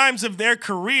the primes of their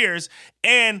careers,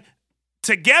 and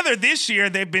together this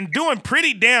year, they've been doing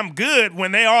pretty damn good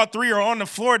when they all 3 are on the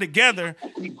floor together.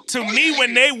 To me,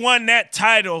 when they won that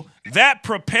title, that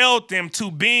propelled them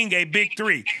to being a big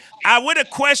three. I would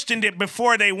have questioned it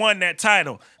before they won that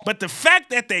title. But the fact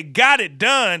that they got it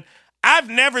done, I've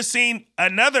never seen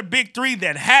another big three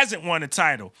that hasn't won a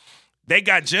title. They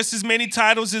got just as many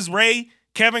titles as Ray,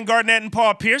 Kevin Garnett, and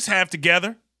Paul Pierce have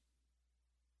together.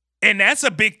 And that's a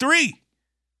big three.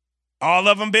 All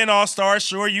of them been All-Stars.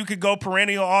 Sure, you could go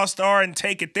perennial All-Star and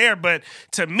take it there. But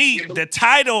to me, the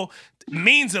title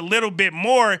means a little bit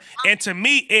more. And to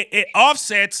me, it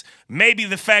offsets maybe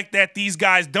the fact that these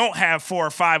guys don't have 4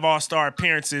 or 5 All-Star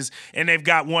appearances and they've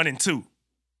got 1 and 2.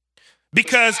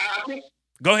 Because,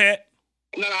 go ahead.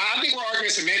 No, I think we're arguing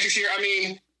semantics here. I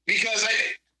mean, because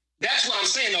that's what I'm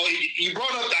saying, though. You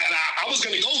brought up that I was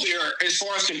going to go there as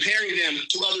far as comparing them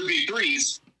to other big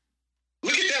threes.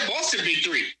 Look at that Boston big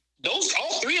three.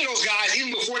 All 3 of those guys,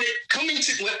 even before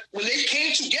when they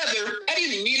came together, that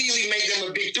didn't immediately make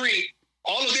them a big three.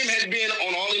 All of them had been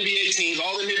on all NBA teams.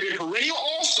 All of them had been perennial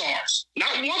All-Stars.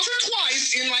 Not once or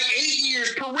twice in like 8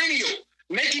 years, perennial.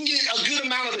 Making it a good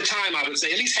amount of the time, I would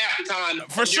say, at least half the time.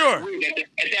 For sure.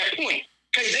 At that point.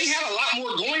 Okay, they had a lot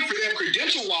more going for them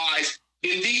credential-wise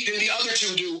than the other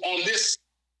 2 do on this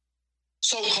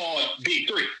so-called big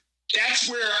three. That's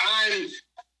where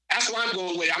I'm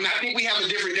going with it. I think we have a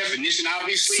different definition,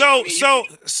 obviously.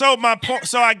 So my point.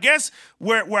 So I guess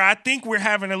where I think we're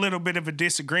having a little bit of a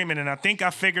disagreement, and I think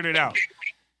I figured it out.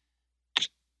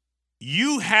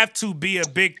 You have to be a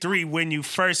big three when you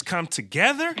first come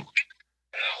together.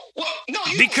 Well, no,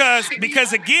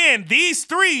 because again, these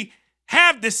 3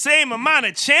 have the same amount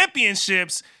of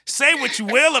championships. Say what you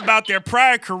will about their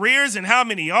prior careers and how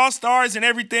many All-Stars and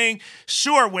everything.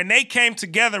 Sure, when they came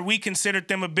together, we considered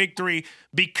them a big three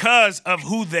because of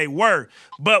who they were.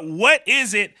 But what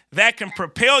is it that can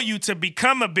propel you to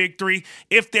become a big three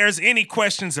if there's any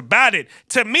questions about it?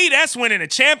 To me, that's winning a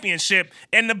championship,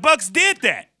 and the Bucks did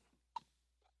that.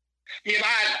 Yeah,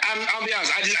 I'll be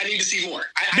honest. I need to see more.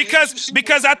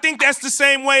 Because I think that's the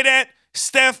same way that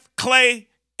Steph, Klay,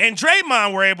 and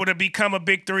Draymond were able to become a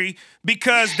big three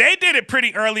because they did it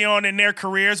pretty early on in their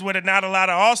careers with not a lot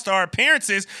of All-Star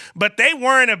appearances, but they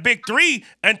weren't a big three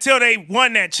until they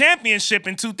won that championship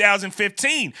in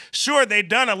 2015. Sure, they've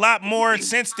done a lot more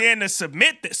since then to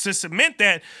cement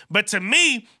that, but to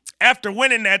me, after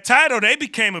winning that title, they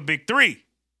became a big three.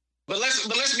 But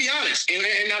let's be honest, and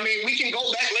I mean, we can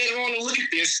go back later on and look at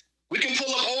this. We can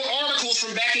pull up old articles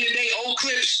from back in the day, old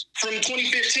clips from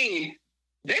 2015.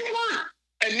 They weren't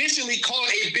initially called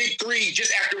a big three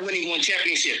just after winning one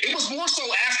championship. It was more so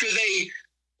after they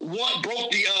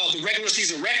broke the regular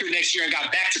season record next year and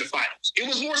got back to the finals. It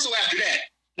was more so after that.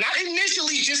 Not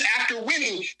initially just after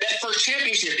winning that first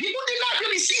championship. People did not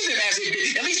really see them as a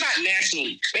big, at least not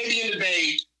nationally. Maybe in the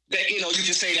Bay, that you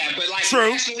can say that, but like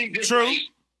nationally, true.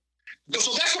 Like,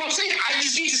 so that's what I'm saying. I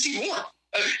just need to see more.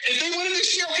 If they win it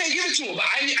this year, okay, give it to them. But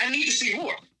I need to see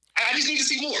more. I just need to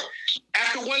see more.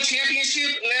 After one championship,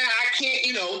 I can't,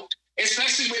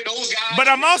 especially with those guys. But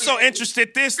I'm also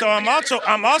interested this though.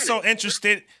 I'm also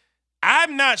interested.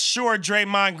 I'm not sure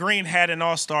Draymond Green had an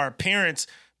All-Star appearance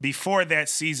before that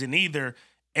season either.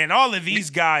 And all of these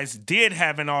guys did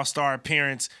have an All-Star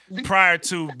appearance prior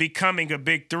to becoming a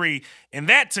Big Three. And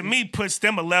that, to me, puts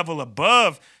them a level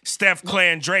above Steph,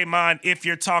 Klay, and Draymond if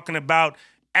you're talking about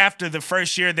after the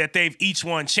first year that they've each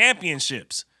won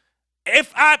championships.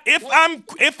 If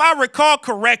I recall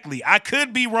correctly, I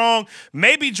could be wrong.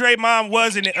 Maybe Draymond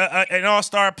was an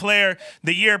All-Star player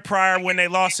the year prior when they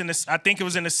lost I think it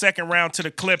was in the second round to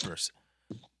the Clippers.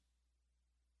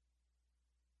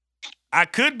 I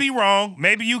could be wrong.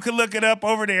 Maybe you could look it up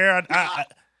over there.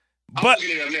 But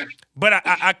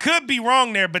I could be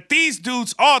wrong there. But these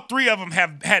dudes, all three of them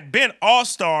had been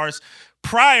All-Stars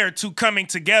prior to coming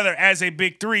together as a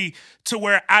Big Three, to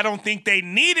where I don't think they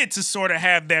needed to sort of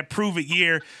have that prove-it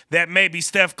year that maybe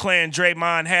Steph, Klay, and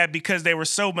Draymond had because they were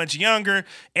so much younger.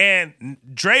 And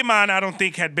Draymond, I don't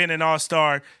think, had been an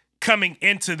All-Star coming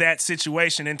into that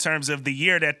situation in terms of the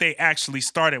year that they actually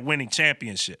started winning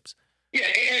championships. Yeah,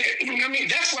 I mean,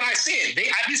 that's what I said.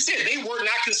 I just said they were not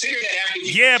considered that after.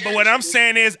 Yeah, but what I'm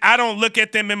saying is I don't look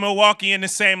at them in Milwaukee in the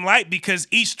same light because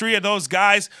each three of those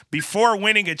guys before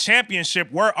winning a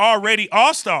championship were already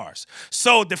All-Stars.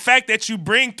 So the fact that you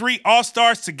bring three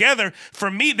All-Stars together, for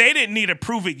me, they didn't need a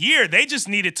prove-it year. They just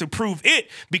needed to prove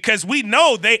it because we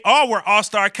know they all were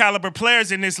All-Star caliber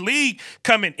players in this league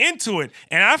coming into it.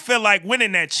 And I feel like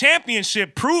winning that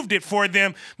championship proved it for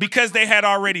them because they had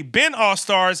already been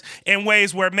All-Stars and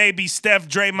ways where maybe Steph,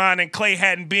 Draymond, and Klay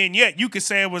hadn't been yet. You could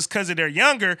say it was because of they're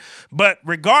younger, but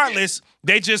regardless,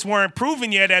 they just weren't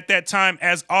proven yet at that time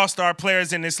as all-star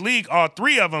players in this league, all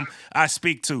three of them I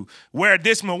speak to. Where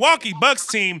this Milwaukee Bucks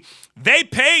team, they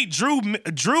paid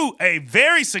Drew a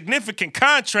very significant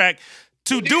contract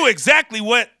to do exactly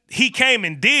what he came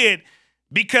and did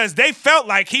because they felt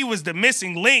like he was the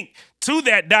missing link to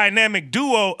that dynamic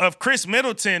duo of Chris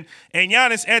Middleton and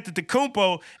Giannis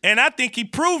Antetokounmpo, and I think he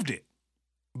proved it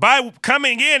by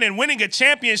coming in and winning a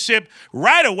championship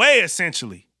right away,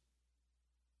 essentially.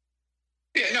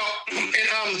 Yeah, no,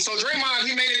 and so Draymond,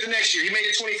 he made it the next year. He made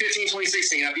it 2015,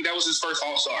 2016. I think that was his first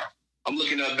All-Star. I'm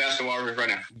looking up basketball right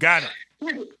now. Got it.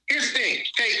 Here's the thing.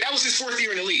 Hey, that was his fourth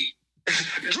year in the league.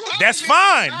 That's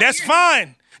fine. That's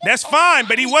fine,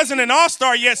 but he wasn't an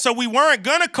All-Star yet, so we weren't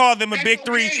going to call them a Big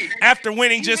Three after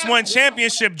winning just one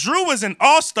championship. Drew was an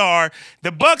All-Star.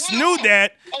 The Bucks knew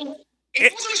that. He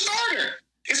wasn't a starter.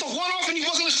 It's a one-off, and he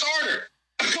wasn't a starter.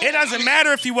 It doesn't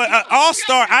matter if he was an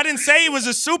All-Star. I didn't say he was a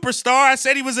superstar. I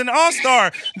said he was an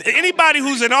All-Star. Anybody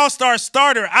who's an All-Star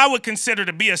starter, I would consider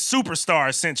to be a superstar,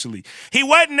 essentially. He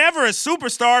wasn't never a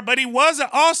superstar, but he was an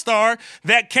All-Star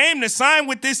that came to sign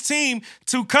with this team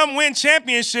to come win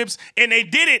championships, and they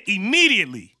did it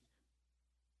immediately.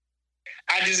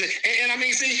 I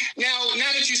mean, see, now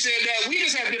that you said that, we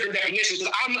just have different definitions.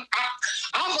 I'm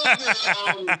honestly,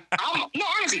 I'm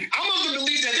of the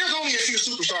belief that there's only a few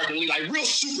superstars in the league, like real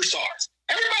superstars.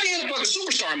 Everybody in the book is a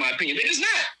superstar, in my opinion. It is not.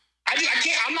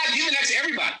 I'm not giving that to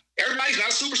everybody. Everybody's not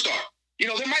a superstar. You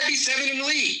know, there might be 7 in the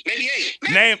league, maybe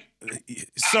 8.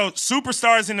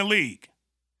 Superstars in the league.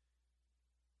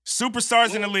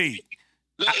 Superstars in the league.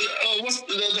 What's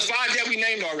the 5 that we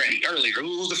named already earlier?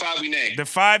 Who's the 5 we named? The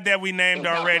 5 that we named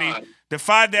already. The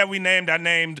 5 that we named, I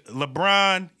named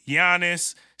LeBron,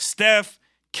 Giannis, Steph,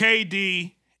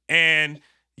 KD, and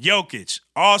Jokic.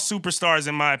 All superstars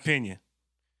in my opinion.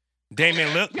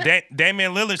 Damian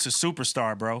Lillard's a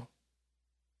superstar, bro.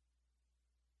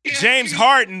 Yeah, James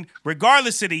Harden,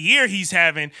 regardless of the year he's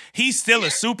having, he's still a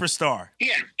superstar.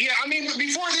 Yeah. I mean,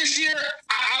 before this year,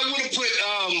 I would have put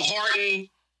Harden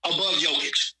above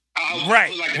Jokic.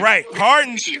 Right.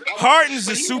 Harden's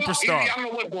a superstar. I don't know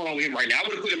what's going on with him right now. I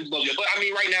would have put him above Jokic, but I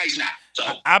mean, right now he's not. So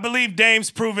I believe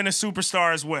Dame's proven a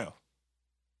superstar as well.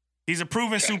 He's a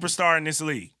proven superstar in this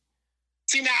league.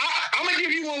 See, now I'm gonna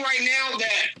give you one right now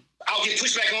that I'll get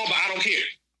pushed back on, but I don't care.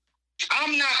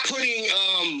 I'm not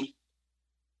putting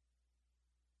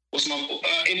what's the boy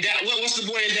in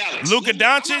Dallas? Luka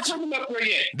Doncic.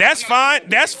 That's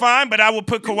fine, but I will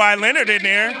put Kawhi Leonard in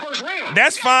there.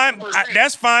 That's fine,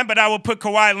 but I will put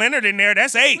Kawhi Leonard in there.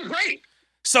 That's 8.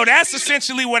 So that's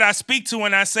essentially what I speak to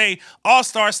when I say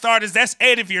all-star starters. That's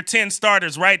 8 of your 10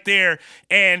 starters right there,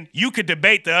 and you could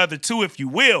debate the other 2 if you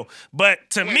will. But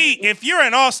to me, if you're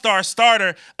an all-star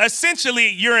starter, essentially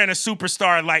you're in a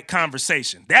superstar-like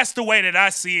conversation. That's the way that I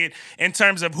see it in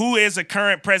terms of who is a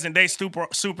current present-day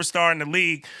superstar in the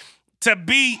league. To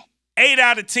be 8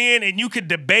 out of 10, and you could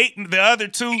debate the other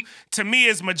 2, to me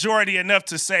is majority enough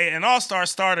to say an all-star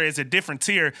starter is a different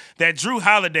tier that Drew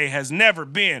Holiday has never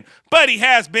been, but he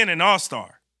has been an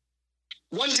all-star.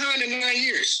 one time in 9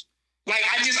 years. Like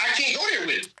I can't go there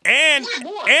with it.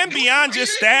 And beyond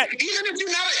just that, even if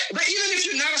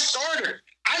you're not a starter,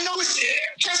 I know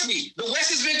trust me, the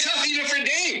West has been tough even for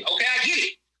Dame. Okay, I get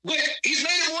it, but he's made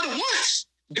it more than once.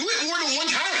 Do it more than one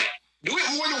time. Do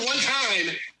it more than one time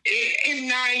in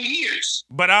 9 years.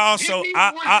 But I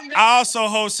also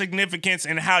hold significance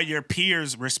in how your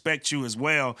peers respect you as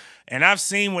well. And I've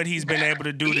seen what he's been able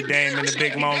to do to Dame in the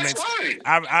big moments.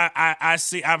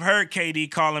 I've heard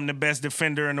KD call him the best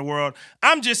defender in the world.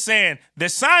 I'm just saying the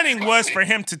signing was for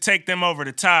him to take them over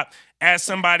the top as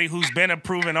somebody who's been a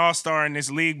proven all-star in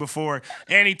this league before,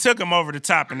 and he took them over the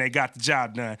top and they got the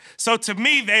job done. So to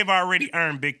me, they've already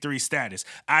earned Big Three status.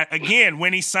 Again,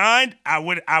 when he signed, I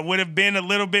would have been a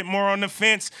little bit more on the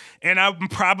fence, and I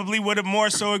probably would have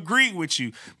more so agreed with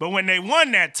you. But when they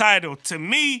won that title, to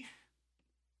me,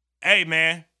 hey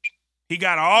man, he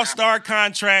got an all-star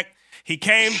contract. He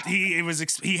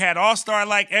had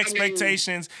all-star-like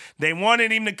expectations. They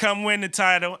wanted him to come win the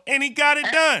title, and he got it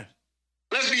done.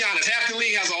 Let's be honest, half the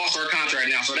league has an all-star contract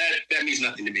now, so that means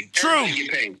nothing to me. True.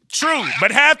 Get paid. True.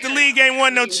 But half the league ain't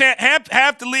won no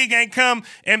half the league ain't come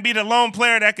and be the lone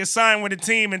player that could sign with a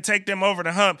team and take them over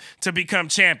the hump to become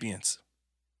champions.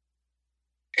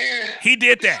 He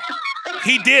did that.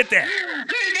 He did that.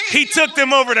 He took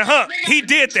them over the hump. He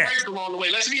did that. Along the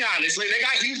way. Let's be honest. They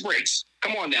got huge breaks.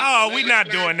 Come on now. Oh, we're not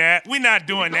doing that. We're not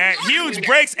doing that. Huge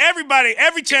breaks.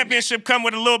 Every championship come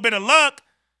with a little bit of luck.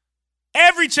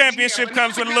 Every championship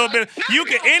comes with a little bit.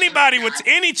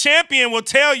 Any champion will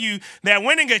tell you that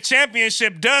winning a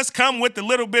championship does come with a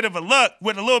little bit of luck.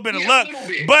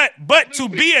 But to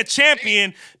be a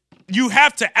champion, you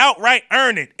have to outright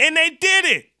earn it, and they did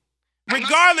it.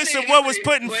 Regardless of what was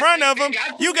put in front of them,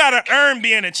 you gotta earn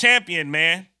being a champion,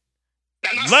 man.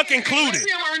 Luck included.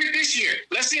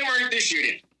 Let's see him earn it this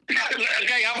year. Then.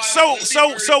 Okay,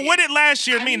 So what did last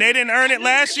year mean? They didn't earn it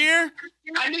last year?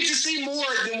 I need to see more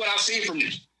than what I've seen from them.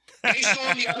 Based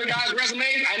on the other guys'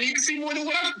 resumes, I need to see more than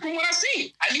what I've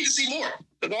seen. I need to see more.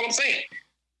 That's all I'm saying.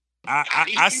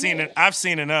 I've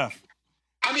seen enough.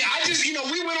 I mean,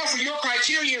 we went off of your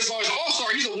criteria as far as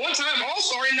all-star. He's a one-time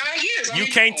all-star in 9 years.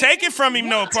 You can't take it from him,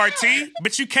 no, Partee.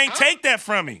 But you can't take that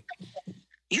from him.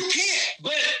 You can't,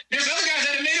 but there's other guys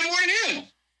that have made it more than him.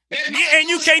 Yeah, and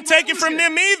you can't take it from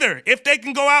them either. If they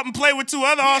can go out and play with two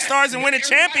other all-stars and win a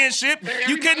championship,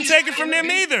 you couldn't take it from them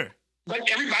either. But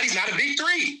everybody's not a big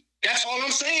three. That's all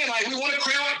I'm saying. Like, we want to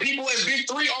crown people as big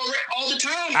three all the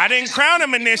time. I didn't crown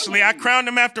them initially. I crowned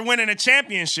them after winning a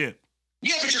championship.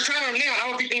 Yeah, but you're crowning them now. I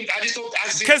don't think I just don't.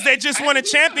 Because they just won a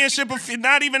championship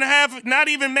not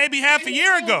even maybe half a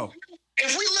year ago.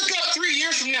 If we look up 3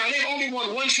 years from now, they've only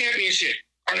won one championship.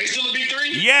 Are they still a big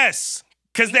three? Yes.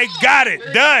 Because they got it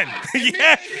done.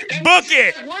 Yeah. Book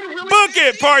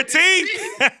it, Partee.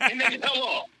 And then fell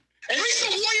off. At least the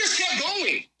Warriors kept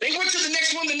going. They went to the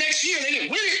next one the next year. They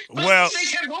didn't win it, but they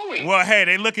kept going. Well, hey,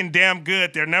 they looking damn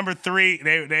good. They're number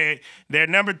 3. They're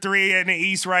number 3 in the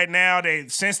East right now.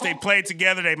 Since they played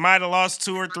together, they might have lost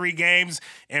 2 or 3 games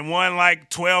and won like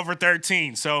 12 or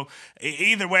 13. So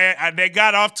either way, they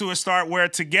got off to a start where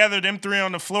together, them 3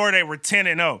 on the floor, they were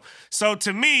 10-0. So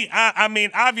to me, I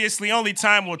mean, obviously only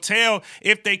time will tell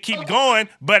if they keep going,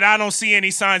 but I don't see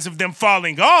any signs of them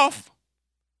falling off.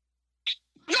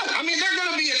 No, I mean, they're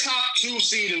going to be a top 2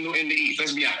 seed in the East,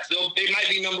 let's be honest. They might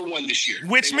be number 1 this year.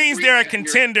 Which means they're a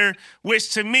contender,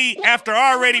 which to me, after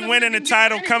already winning the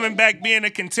title, coming back being a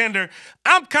contender,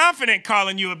 I'm confident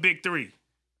calling you a big 3.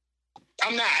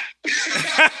 I'm not.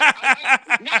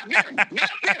 Not them. I'm not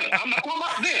talking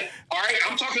about them. All right?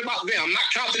 I'm talking about them. I'm not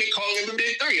confident calling them a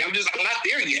big 3. I'm not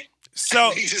there yet.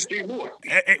 So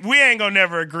we ain't gonna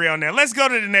never agree on that. Let's go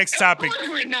to the next topic.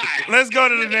 Let's go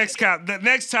to the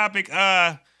next topic.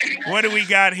 What do we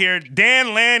got here?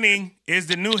 Dan Lanning is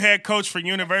the new head coach for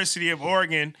University of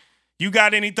Oregon. You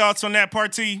got any thoughts on that,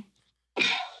 Partee?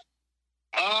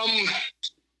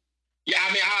 Yeah,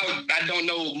 I mean, I don't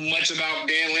know much about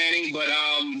Dan Lanning, but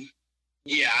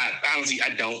yeah, honestly,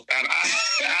 I don't.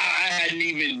 I hadn't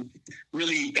even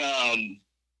really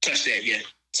touched that yet,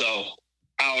 so.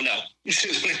 I don't know. So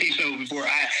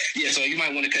you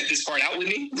might want to cut this part out with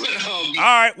me. All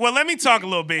right. Well, let me talk a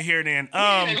little bit here then. Go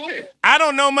ahead. I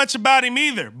don't know much about him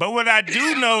either, but what I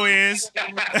do know is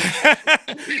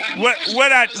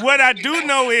what I do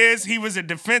know is he was a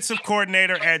defensive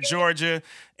coordinator at Georgia,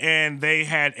 and they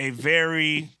had a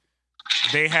very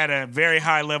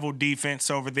high level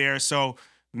defense over there. So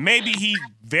maybe he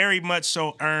very much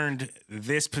so earned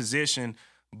this position.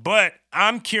 But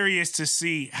I'm curious to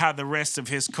see how the rest of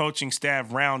his coaching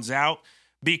staff rounds out,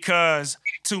 because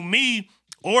to me,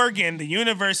 Oregon, the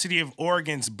University of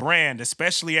Oregon's brand,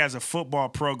 especially as a football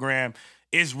program,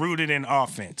 is rooted in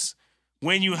offense.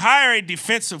 When you hire a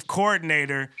defensive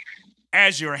coordinator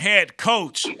as your head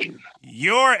coach,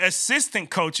 your assistant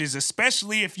coaches,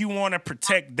 especially if you want to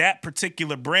protect that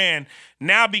particular brand,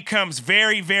 now becomes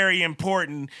very, very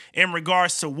important in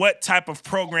regards to what type of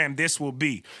program this will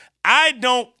be. I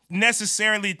don't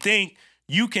necessarily think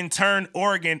you can turn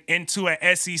Oregon into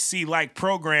a SEC-like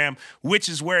program, which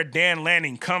is where Dan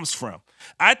Lanning comes from.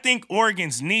 I think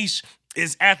Oregon's niche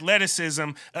is athleticism,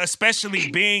 especially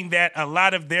being that a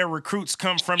lot of their recruits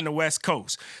come from the West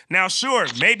Coast. Now, sure,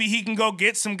 maybe he can go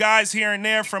get some guys here and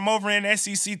there from over in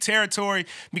SEC territory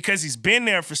because he's been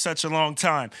there for such a long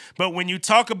time. But when you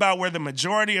talk about where the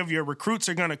majority of your recruits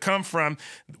are going to come from,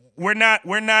 we're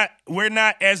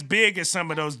not as big as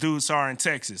some of those dudes are in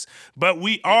Texas, but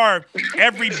we are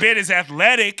every bit as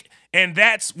athletic. And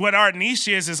that's what our niche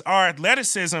is our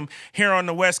athleticism here on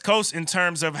the West Coast in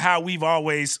terms of how we've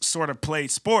always sort of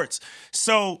played sports.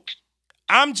 So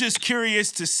I'm just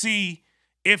curious to see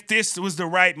if this was the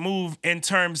right move in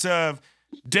terms of,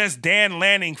 does Dan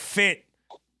Lanning fit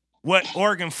what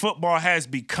Oregon football has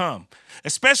become?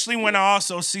 Especially when I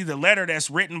also see the letter that's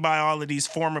written by all of these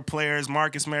former players,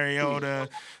 Marcus Mariota,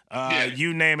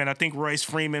 you name it. I think Royce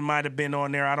Freeman might have been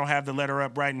on there. I don't have the letter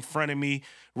up right in front of me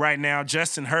right now.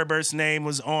 Justin Herbert's name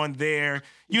was on there.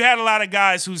 You had a lot of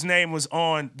guys whose name was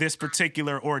on this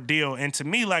particular ordeal. And to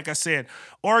me, like I said,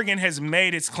 Oregon has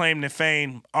made its claim to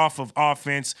fame off of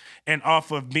offense and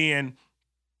off of being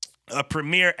a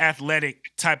premier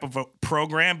athletic type of a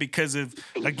program because of,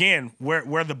 again,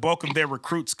 where the bulk of their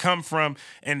recruits come from.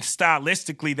 And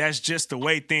stylistically, that's just the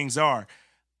way things are.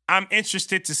 I'm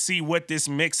interested to see what this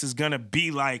mix is going to be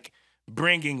like,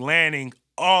 bringing Lanning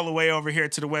all the way over here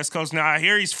to the West Coast. Now, I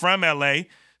hear he's from L.A.,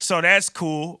 so that's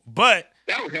cool, but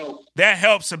that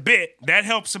helps a bit. That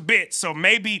helps a bit. So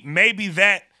maybe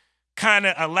that kind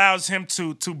of allows him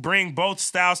to bring both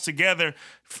styles together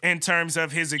in terms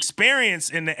of his experience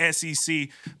in the SEC,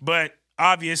 but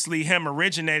obviously him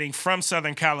originating from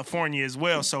Southern California as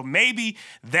well. So maybe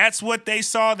that's what they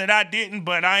saw that I didn't,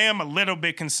 but I am a little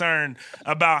bit concerned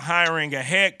about hiring a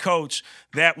head coach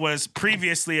that was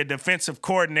previously a defensive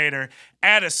coordinator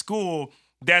at a school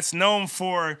that's known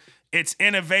for its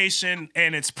innovation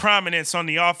and its prominence on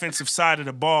the offensive side of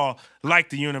the ball like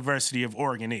the University of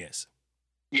Oregon is.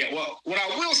 Yeah, well, what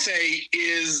I will say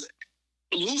is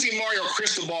losing Mario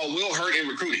Cristobal will hurt in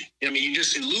recruiting. I mean, you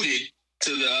just alluded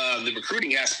to the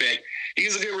recruiting aspect.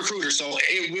 He's a good recruiter, so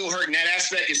it will hurt in that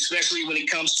aspect, especially when it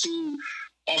comes to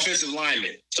offensive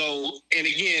linemen. So, and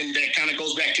again, that kind of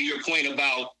goes back to your point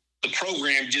about the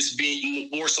program just being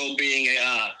more so being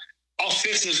a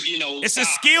offensive, it's a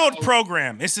skilled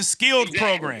program. It's a skilled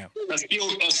program. A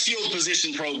skilled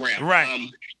position program. Right.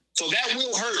 So that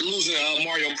will hurt losing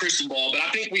Mario Cristobal, but I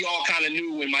think we all kind of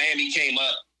knew when Miami came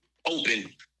up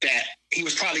open that he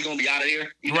was probably going to be out of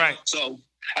there. Right. So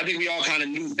I think we all kind of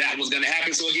knew that was going to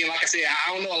happen. So again, like I said,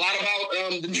 I don't know a lot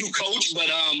about the new coach, but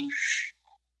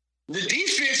the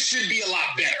defense should be a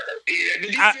lot better. The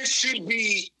defense should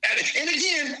be, and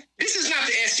again, this is not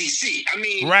the SEC. I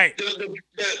mean, right. The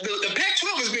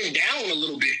Pac-12 has been down a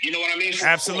little bit. You know what I mean?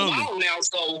 Absolutely. For a while now.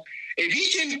 So if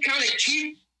he can kind of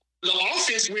keep the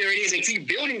offense where it is and keep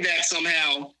building that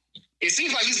somehow, it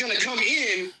seems like he's going to come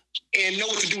in and know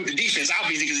what to do with the defense,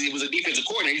 obviously, because he was a defensive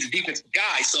coordinator. He's a defensive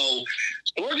guy. So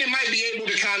Oregon might be able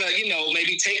to kind of,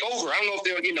 maybe take over. I don't know if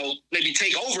they'll, maybe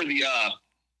take over the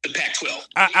Pac-12.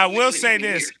 I will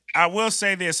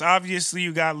say this. Obviously,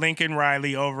 you got Lincoln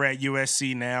Riley over at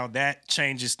USC now. That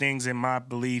changes things in my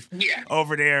belief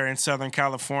over there in Southern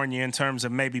California in terms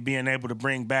of maybe being able to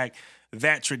bring back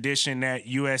that tradition that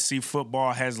USC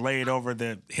football has laid over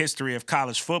the history of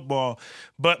college football.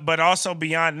 But also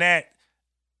beyond that,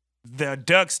 the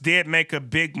Ducks did make a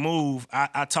big move.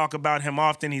 I talk about him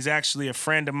often. He's actually a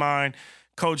friend of mine,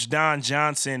 Coach Don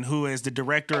Johnson, who is the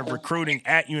director of recruiting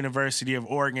at University of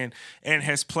Oregon and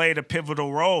has played a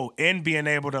pivotal role in being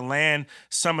able to land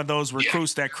some of those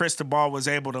recruits that Cristobal was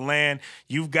able to land.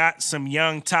 You've got some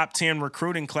young top 10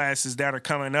 recruiting classes that are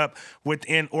coming up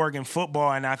within Oregon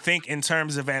football. And I think in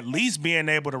terms of at least being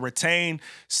able to retain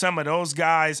some of those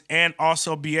guys and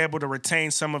also be able to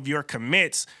retain some of your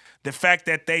commits, the fact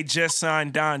that they just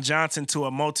signed Don Johnson to a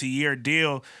multi-year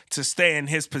deal to stay in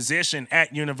his position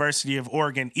at University of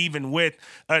Oregon, even with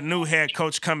a new head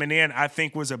coach coming in, I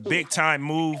think was a big-time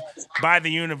move by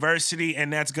the university,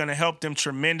 and that's going to help them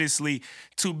tremendously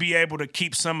to be able to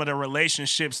keep some of the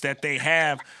relationships that they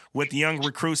have with young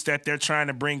recruits that they're trying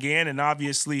to bring in, and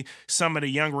obviously some of the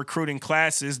young recruiting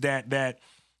classes that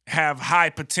have high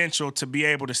potential to be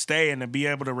able to stay and to be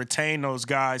able to retain those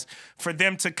guys, for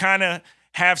them to kind of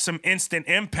have some instant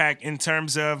impact in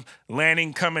terms of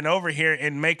landing, coming over here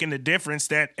and making the difference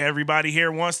that everybody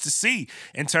here wants to see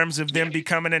in terms of them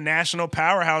becoming a national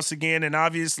powerhouse again and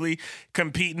obviously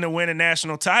competing to win a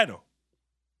national title.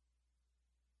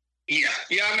 Yeah,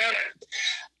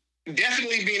 man.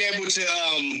 Definitely being able to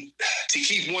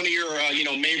keep one of your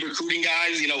main recruiting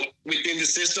guys within the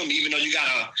system, even though you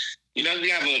got you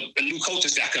have a new coaching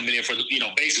staff coming in for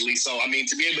basically. So I mean,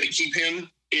 to be able to keep him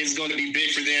is going to be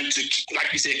big for them to,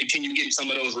 like you said, continue getting some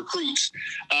of those recruits,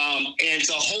 and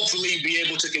to hopefully be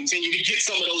able to continue to get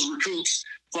some of those recruits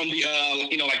from the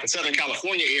like the Southern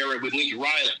California area with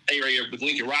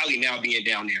Lincoln Riley now being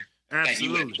down there.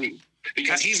 Absolutely.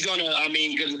 Because he's gonna. I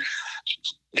mean, because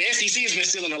the SEC has been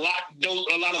stealing a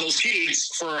lot of those kids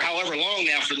for however long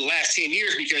now, for the last 10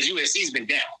 years, because USC's been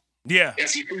down. Yeah.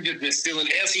 SEC just been stealing.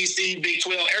 SEC, Big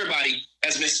 12, everybody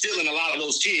has been stealing a lot of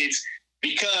those kids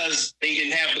because they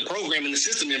didn't have the program and the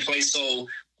system in place. So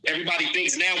everybody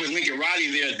thinks now with Lincoln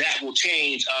Riley there, that will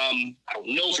change. I don't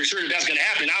know for sure that's going to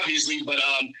happen, obviously, but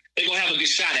they're going to have a good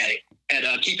shot at it,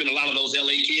 at keeping a lot of those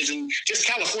LA kids and just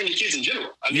California kids in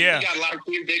general. I mean, you got a lot of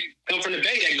kids that come from the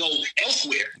Bay that go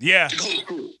elsewhere to go to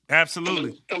recruit.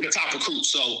 Absolutely. Some of the top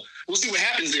recruits. So we'll see what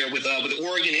happens there with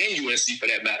Oregon and USC for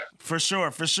that matter. For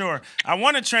sure. I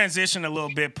want to transition a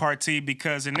little bit, Partee,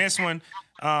 because in this one,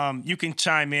 you can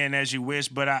chime in as you wish,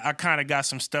 but I kind of got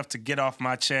some stuff to get off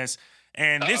my chest.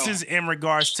 And this is in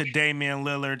regards to Damian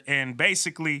Lillard and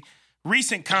basically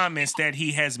recent comments that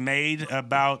he has made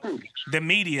about the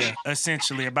media,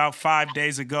 essentially, about 5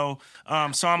 days ago.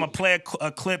 So I'm going to play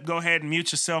a clip. Go ahead and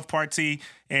mute yourself, Partee,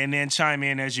 and then chime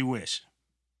in as you wish.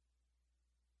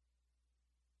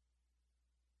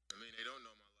 I mean, they don't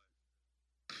know my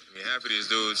life. I mean, half of these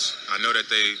dudes, I know that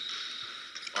they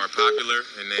are popular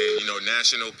and they,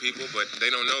 national people, but they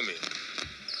don't know me.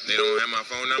 They don't have my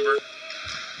phone number.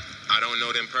 I don't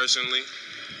know them personally.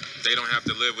 They don't have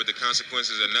to live with the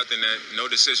consequences of no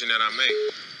decision that I make.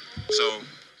 So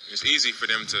it's easy for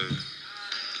them to,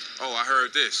 I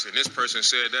heard this and this person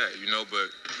said that, but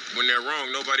when they're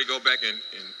wrong, nobody go back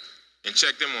and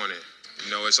check them on it.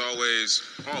 It's always,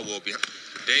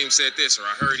 Dame said this or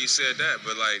I heard he said that,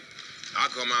 but I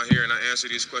come out here and I answer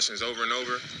these questions over and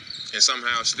over, and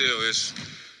somehow still it's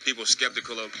people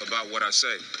skeptical about what I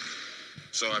say.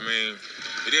 So, I mean,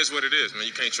 it is what it is, man.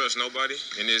 You can't trust nobody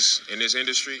in this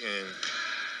industry, and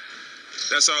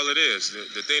that's all it is.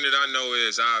 The thing that I know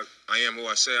is I am who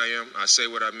I say I am. I say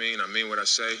what I mean what I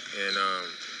say. And,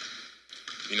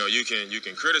 you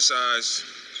can criticize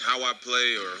how I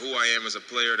play or who I am as a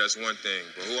player. That's one thing.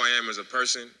 But who I am as a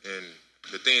person and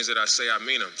the things that I say, I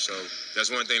mean them. So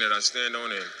that's one thing that I stand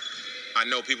on, and I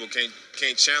know people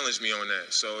can't challenge me on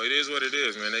that. So it is what it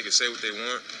is, man. They can say what they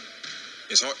want.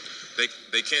 It's hard.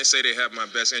 They can't say they have my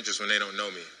best interest when they don't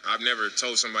know me. I've never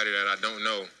told somebody that I don't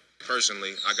know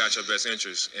personally, I got your best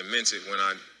interest, and meant it when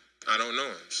I don't know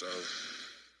them. So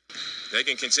they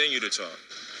can continue to talk.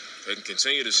 They can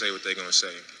continue to say what they're gonna say.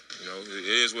 It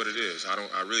is what it is.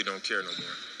 I really don't care no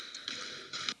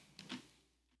more.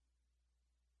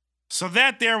 So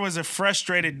that there was a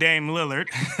frustrated Dame Lillard.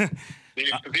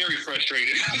 Very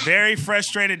frustrated. Very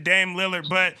frustrated Dame Lillard,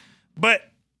 but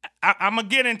I'm going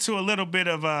to get into a little bit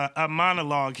of a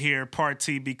monologue here,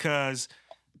 Partee, because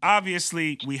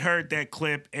obviously we heard that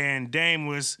clip and Dame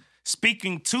was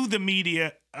speaking to the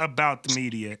media about the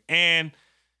media. And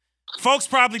folks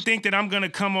probably think that I'm going to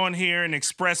come on here and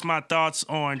express my thoughts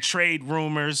on trade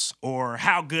rumors or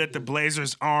how good the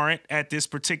Blazers aren't at this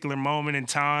particular moment in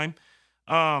time.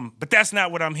 But that's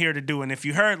not what I'm here to do. And if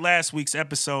you heard last week's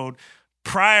episode,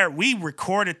 we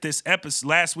recorded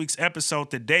last week's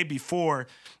episode the day before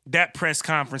that press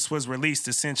conference was released,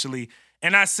 essentially.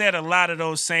 And I said a lot of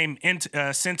those same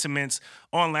sentiments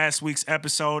on last week's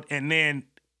episode. And then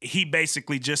he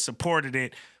basically just supported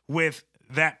it with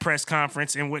that press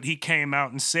conference and what he came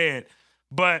out and said.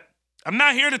 But I'm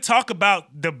not here to talk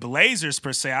about the Blazers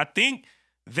per se. I think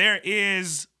there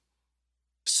is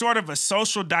sort of a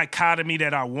social dichotomy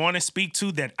that I want to speak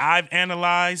to that I've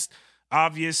analyzed.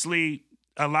 Obviously,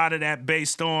 a lot of that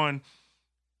based on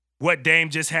what Dame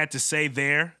just had to say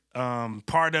there.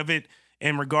 Part of it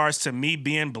in regards to me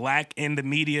being black in the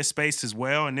media space as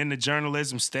well and in the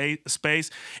journalism space.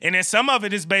 And then some of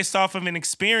it is based off of an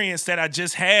experience that I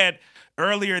just had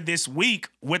earlier this week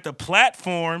with a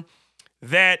platform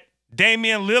that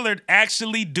Damian Lillard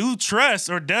actually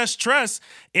does trust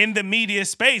in the media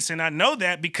space. And I know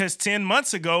that because 10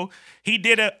 months ago, he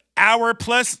did an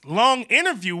hour-plus long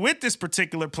interview with this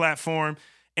particular platform.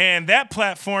 And that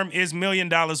platform is $1 million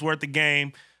worth of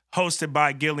game. hosted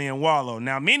by Gillian Wallow.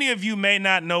 Now, many of you may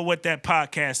not know what that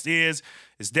podcast is.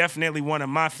 It's definitely one of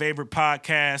my favorite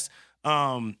podcasts.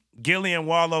 Gillian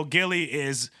Wallow,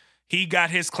 he got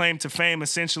his claim to fame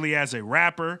essentially as a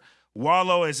rapper.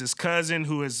 Wallow is his cousin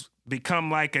who has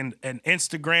become like an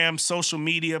Instagram social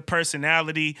media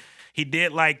personality. He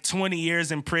did like 20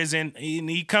 years in prison.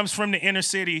 He comes from the inner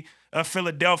city of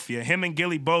Philadelphia. Him and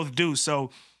Gilly both do. So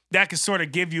that can sort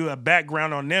of give you a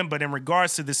background on them. But in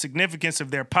regards to the significance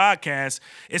of their podcast,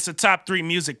 it's a top 3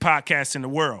 music podcast in the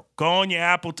world. Go on your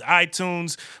Apple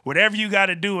iTunes, whatever you got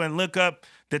to do, and look up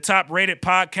the top rated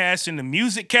podcast in the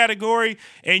music category,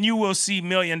 and you will see $1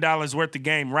 million worth of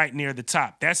game right near the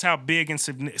top. That's how big and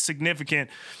significant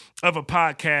of a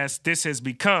podcast this has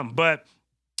become. But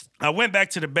I went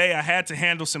back to the Bay. I had to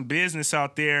handle some business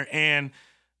out there. And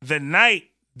the night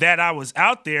that I was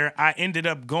out there, I ended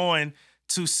up going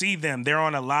to see them. They're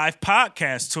on a live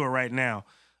podcast tour right now.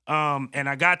 And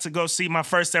I got to go see my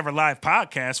first ever live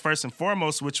podcast, first and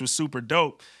foremost, which was super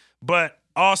dope. But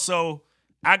also,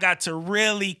 I got to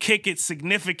really kick it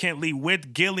significantly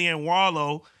with Gillian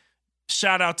Wallow.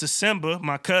 Shout out to Simba,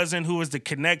 my cousin, who was the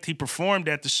connect. He performed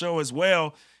at the show as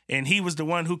well, and he was the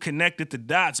one who connected the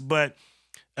dots. But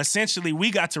essentially, we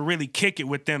got to really kick it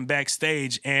with them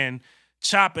backstage and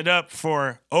chop it up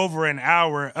for over an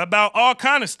hour about all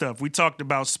kind of stuff. We talked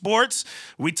about sports.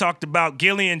 We talked about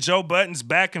Gilly and Joe Budden's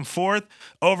back and forth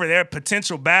over their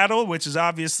potential battle, which is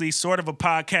obviously sort of a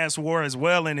podcast war as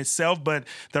well in itself, but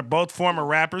they're both former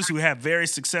rappers who have very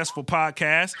successful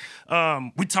podcasts.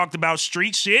 We talked about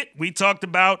street shit. We talked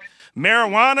about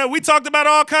marijuana. We talked about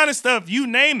all kind of stuff, you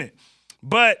name it.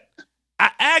 But I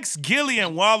asked Gilly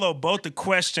and Wallow both a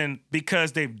question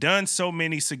because they've done so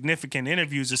many significant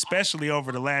interviews, especially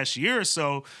over the last year or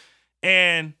so.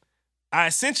 And I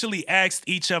essentially asked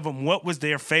each of them what was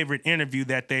their favorite interview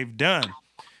that they've done.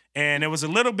 And it was a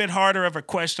little bit harder of a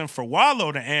question for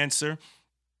Wallow to answer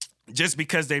just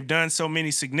because they've done so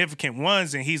many significant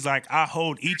ones. And he's like, I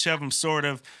hold each of them sort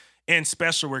of in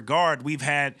special regard. We've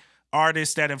had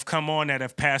artists that have come on that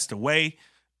have passed away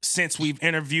since we've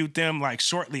interviewed them, like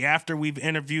shortly after we've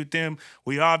interviewed them.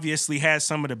 We obviously had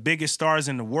some of the biggest stars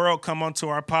in the world come onto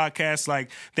our podcast. Like,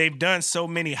 they've done so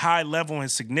many high level and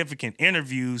significant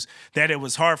interviews that it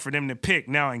was hard for them to pick.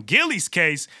 Now, in Gilly's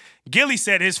case, Gilly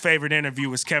said his favorite interview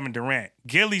was Kevin Durant.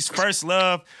 Gilly's first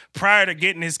love prior to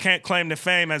getting his claim to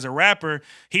fame as a rapper,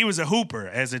 he was a hooper.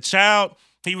 As a child,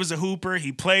 he was a hooper.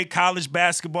 He played college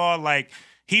basketball. Like,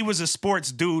 he was a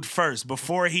sports dude first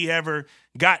before he ever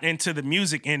got into the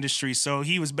music industry. So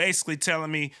he was basically telling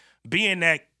me, being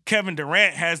that Kevin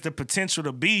Durant has the potential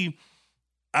to be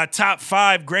a top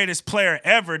 5 greatest player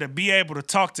ever, to be able to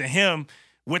talk to him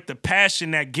with the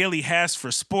passion that Gilly has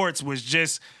for sports was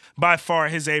just by far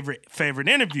his favorite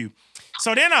interview.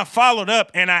 So then I followed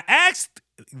up and I asked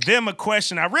them a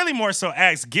question. I really more so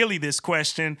asked Gilly this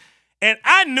question, and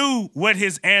I knew what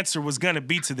his answer was going to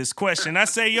be to this question. I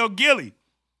say, yo, Gilly,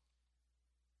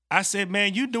 I said,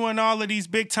 man, you doing all of these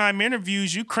big-time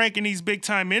interviews, you cranking these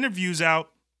big-time interviews out.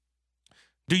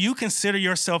 Do you consider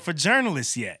yourself a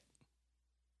journalist yet?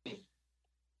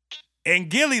 And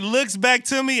Gilly looks back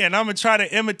to me, and I'm going to try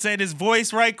to imitate his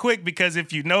voice right quick, because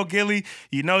if you know Gilly,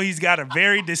 you know he's got a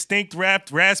very distinct,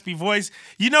 raspy voice.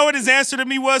 You know what his answer to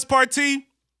me was, Party?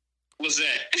 What's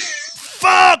that?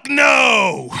 Fuck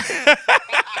no!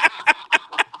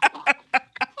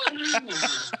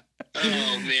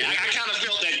 Oh, man. I kind of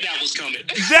felt that was coming.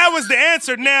 That was the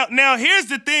answer. Now here's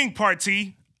the thing,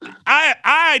 Party.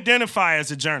 I identify as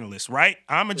a journalist, right?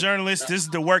 I'm a journalist. This is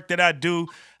the work that I do.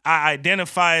 I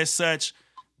identify as such.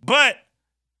 But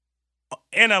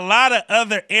in a lot of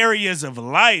other areas of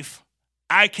life,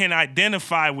 I can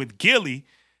identify with Gilly,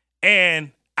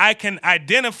 and I can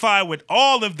identify with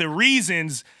all of the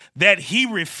reasons that he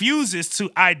refuses to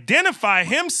identify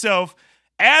himself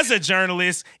as a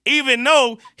journalist, even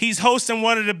though he's hosting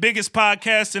one of the biggest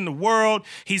podcasts in the world.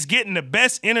 He's getting the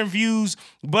best interviews,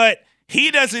 but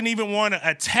he doesn't even want to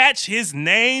attach his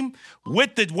name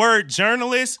with the word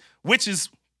journalist, which is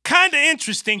kind of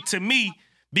interesting to me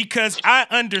because I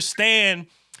understand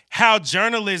how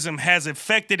journalism has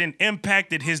affected and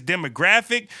impacted his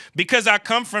demographic, because I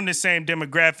come from the same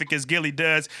demographic as Gilly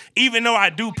does, even though I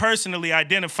do personally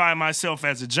identify myself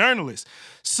as a journalist.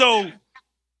 So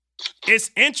it's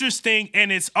interesting,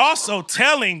 and it's also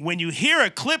telling when you hear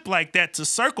a clip like that, to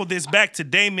circle this back to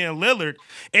Damian Lillard,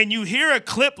 and you hear a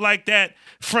clip like that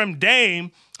from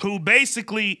Dame, who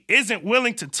basically isn't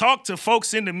willing to talk to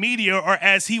folks in the media, or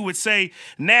as he would say,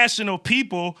 national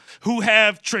people who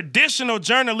have traditional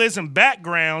journalism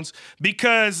backgrounds,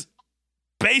 because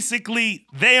basically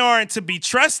they aren't to be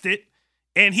trusted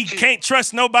And he can't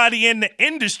trust nobody in the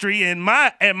industry. In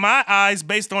my eyes,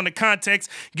 based on the context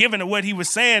given to what he was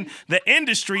saying, the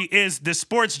industry is the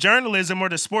sports journalism or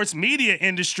the sports media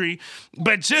industry.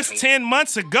 But just 10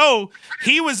 months ago,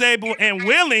 he was able and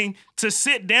willing to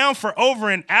sit down for over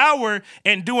an hour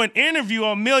and do an interview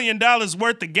on $1 million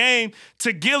worth of game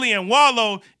to Gillian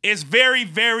Wallow is very,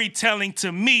 very telling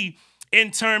to me in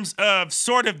terms of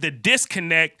sort of the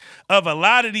disconnect of a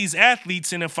lot of these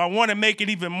athletes. And if I want to make it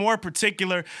even more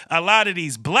particular, a lot of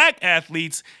these black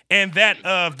athletes and that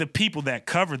of the people that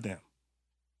cover them.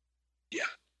 Yeah.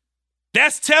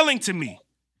 That's telling to me.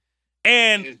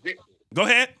 And go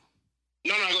ahead.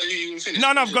 No, you finish.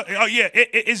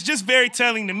 It's just very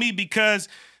telling to me because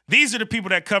these are the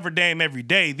people that cover Dame every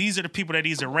day. These are the people that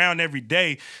he's around every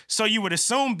day. So you would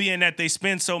assume, being that they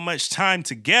spend so much time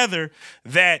together,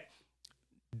 that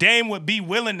Dame would be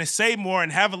willing to say more and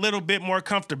have a little bit more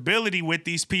comfortability with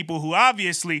these people who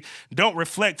obviously don't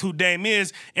reflect who Dame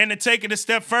is. And to take it a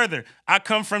step further, I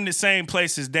come from the same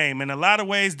place as Dame. In a lot of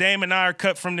ways, Dame and I are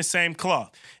cut from the same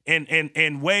cloth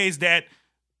in ways that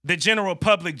the general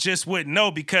public just wouldn't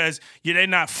know because they're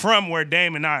not from where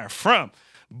Dame and I are from.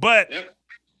 But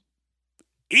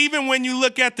even when you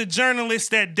look at the journalists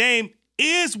that Dame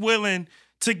is willing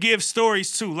to give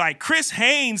stories to, like Chris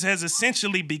Haynes has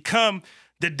essentially become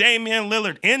the Damian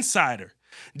Lillard insider.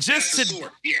 Just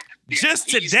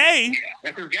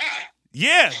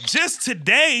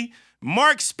today,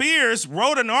 Mark Spears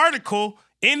wrote an article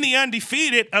in The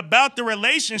Undefeated about the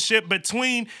relationship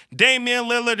between Damian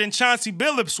Lillard and Chauncey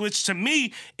Billups, which to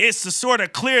me is to sort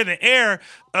of clear the air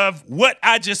of what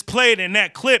I just played in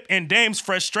that clip and Dame's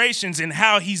frustrations and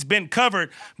how he's been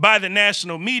covered by the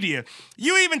national media.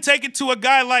 You even take it to a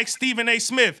guy like Stephen A.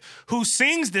 Smith, who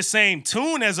sings the same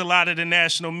tune as a lot of the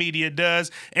national media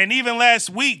does. And even last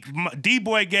week,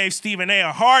 D-Boy gave Stephen A.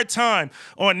 a hard time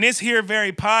on this here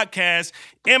very podcast,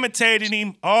 imitating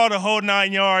him all the whole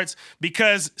 9 yards,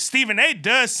 because Stephen A.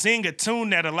 does sing a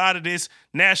tune that a lot of this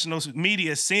national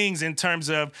media sings in terms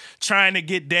of trying to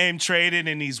get Dame traded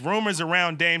and these rumors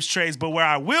around Dame's trades. But where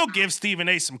I will give Stephen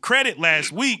A. some credit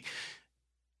last week,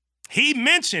 he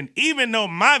mentioned, even though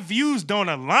my views don't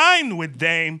align with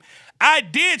Dame, I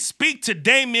did speak to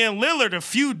Damian Lillard a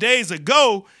few days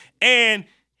ago, and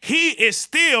he is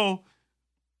still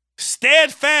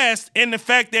steadfast in the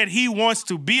fact that he wants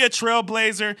to be a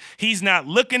trailblazer. He's not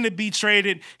looking to be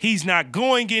traded. He's not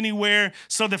going anywhere.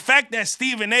 So the fact that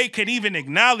Stephen A. could even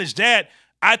acknowledge that,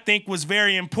 I think was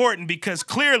very important, because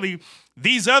clearly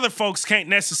these other folks can't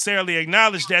necessarily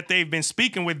acknowledge that they've been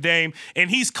speaking with Dame, and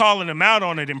he's calling them out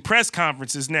on it in press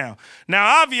conferences now.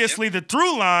 Now, obviously, the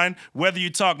through line, whether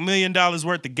you talk $1 million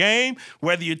worth of game,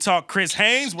 whether you talk Chris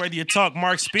Haynes, whether you talk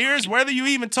Mark Spears, whether you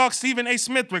even talk Stephen A.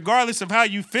 Smith, regardless of how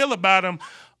you feel about him,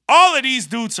 all of these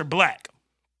dudes are black.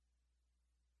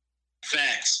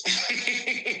 Facts.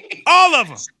 All of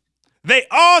them. They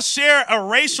all share a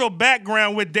racial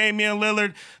background with Damian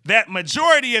Lillard that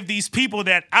majority of these people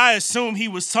that I assume he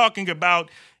was talking about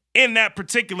in that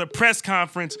particular press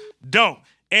conference don't.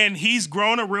 And he's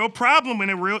grown a real problem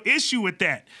and a real issue with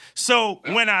that. So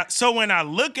when I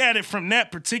look at it from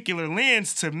that particular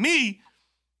lens, to me,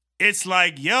 it's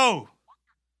like, yo,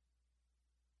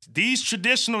 these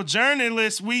traditional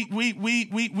journalists, we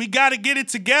got to get it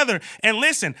together. And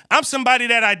listen, I'm somebody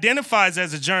that identifies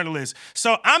as a journalist.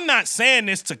 So I'm not saying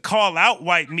this to call out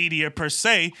white media per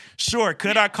se. Sure,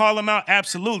 could I call them out?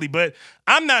 Absolutely. But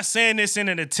I'm not saying this in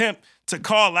an attempt to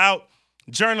call out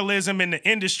journalism in the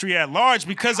industry at large,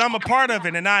 because I'm a part of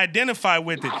it and I identify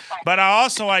with it. But I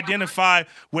also identify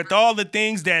with all the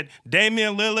things that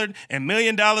Damian Lillard and $1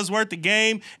 million worth of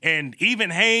game and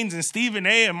even Haynes and Stephen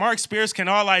A. and Mark Spears can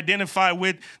all identify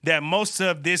with, that most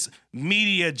of this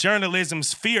media journalism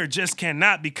sphere just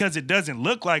cannot, because it doesn't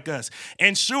look like us.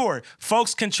 And sure,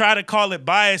 folks can try to call it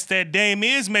bias that Dame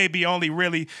is maybe only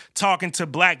really talking to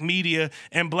black media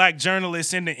and black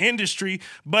journalists in the industry,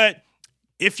 but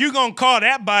if you're going to call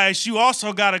that bias, you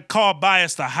also got to call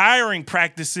bias the hiring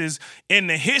practices in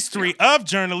the history of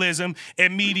journalism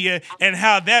and media, and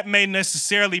how that may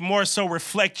necessarily more so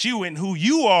reflect you and who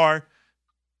you are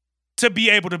to be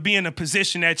able to be in a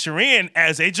position that you're in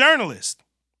as a journalist.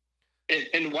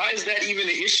 And why is that even an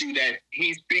issue, that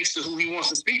he speaks to who he wants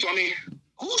to speak to? I mean,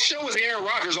 whose show is Aaron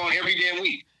Rodgers on every damn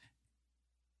week?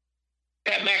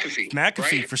 Pat McAfee.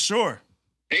 Right? For sure.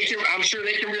 I'm sure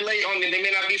they can relate on it. They may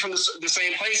not be from the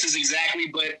same places exactly,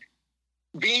 but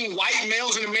being white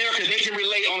males in America, they can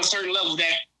relate on a certain level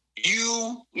that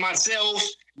you, myself,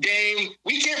 Dame,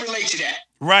 we can't relate to that.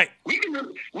 Right. We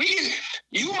can,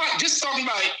 you might, just talking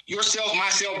about yourself,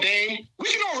 myself, Dame,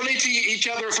 we can all relate to each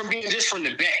other from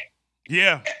the back.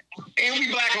 Yeah. And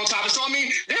we black on top of it. So, I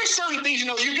mean, there's certain things,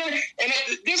 you're going to, and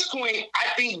at this point,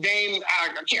 I think Dame,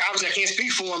 obviously I can't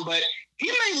speak for him, but he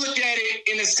may look at it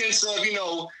in a sense of,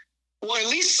 well, at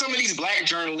least some of these black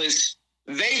journalists,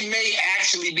 they may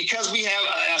actually, because we have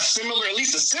at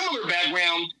least a similar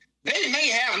background, they may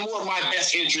have more of my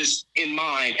best interest in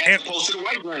mind as opposed to the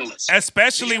white journalists.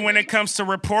 Especially when it comes to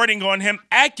reporting on him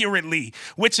accurately,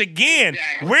 which again,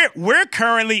 we're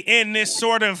currently in this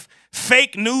sort of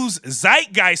fake news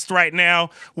zeitgeist right now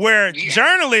where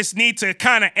journalists need to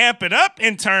kind of amp it up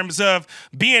in terms of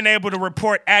being able to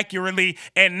report accurately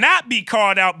and not be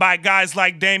called out by guys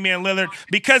like Damian Lillard,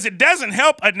 because it doesn't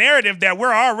help a narrative that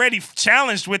we're already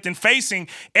challenged with and facing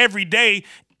every day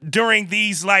during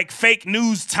these like fake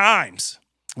news times.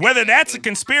 Whether that's a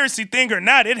conspiracy thing or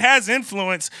not, it has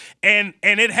influence and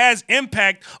it has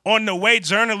impact on the way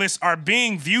journalists are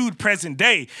being viewed present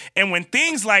day. And when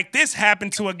things like this happen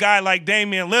to a guy like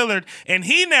Damian Lillard, and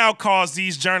he now calls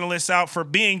these journalists out for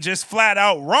being just flat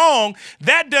out wrong,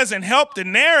 that doesn't help the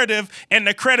narrative and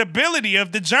the credibility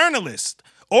of the journalist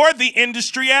or the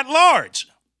industry at large.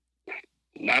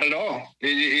 Not at all.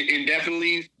 It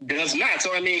definitely does not.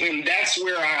 So, I mean, and that's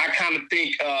where I kind of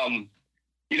think,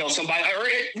 somebody, or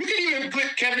you could even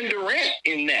put Kevin Durant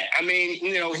in that. I mean,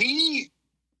 he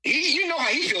how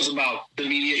he feels about the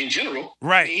media in general.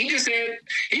 Right. He just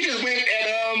went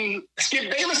at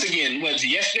Skip Bayless again. Was it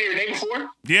yesterday or the day before?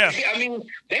 Yeah. I mean,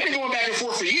 they've been going back and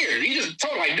forth for years. He just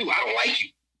told him, dude, I don't like you.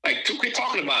 Quit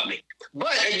talking about me.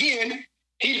 But again,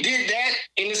 he did that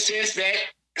in the sense that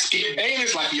Skip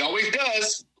Bayless, like he always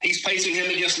does, he's placing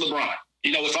him against LeBron.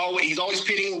 He's always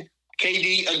pitting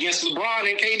KD against LeBron,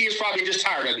 and KD is probably just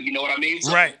tired of it. You know what I mean?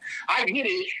 So right. I get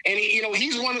it. And,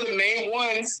 he's one of the main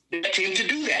ones that tend to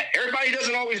do that. Everybody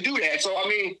doesn't always do that. So, I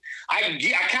mean, I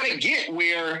kind of get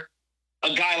where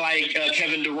a guy like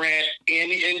Kevin Durant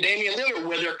and Damian Lillard,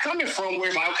 where they're coming from, where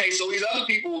it's like, okay, so these other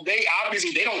people, they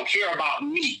don't care about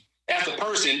me as a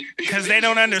person. Because they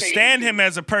don't understand him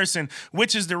as a person,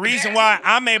 which is the reason why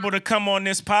I'm able to come on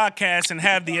this podcast and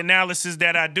have the analysis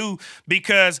that I do,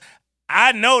 because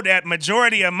I know that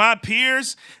majority of my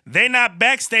peers, they not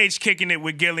backstage kicking it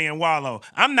with Gillian Wallow.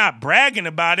 I'm not bragging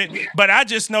about it, but I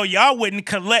just know y'all wouldn't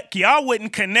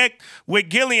connect with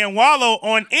Gillian Wallow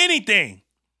on anything.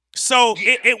 So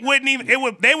they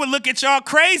would look at y'all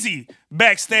crazy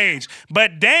backstage.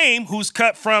 But Dame, who's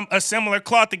cut from a similar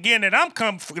cloth again that I'm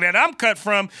cut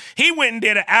from, he went and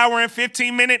did an hour and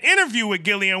 15-minute interview with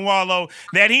Gillian Wallow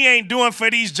that he ain't doing for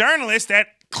these journalists that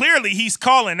clearly he's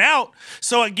calling out.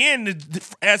 So again,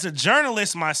 as a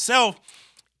journalist myself,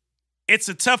 it's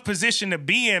a tough position to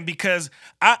be in, because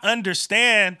I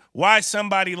understand why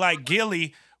somebody like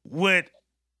Gilly would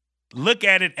look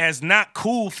at it as not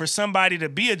cool for somebody to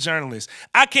be a journalist.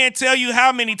 I can't tell you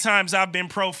how many times I've been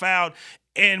profiled.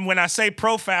 And when I say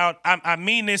profiled, I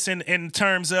mean this in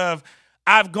terms of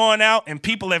I've gone out and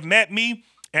people have met me,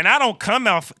 and I don't come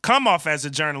off as a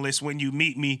journalist when you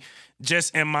meet me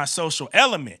just in my social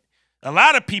element. A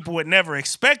lot of people would never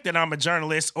expect that I'm a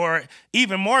journalist, or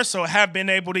even more so have been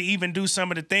able to even do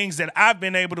some of the things that I've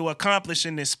been able to accomplish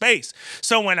in this space.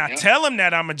 So when I tell them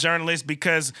that I'm a journalist,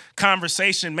 because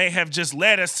conversation may have just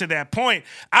led us to that point,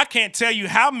 I can't tell you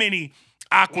how many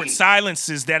awkward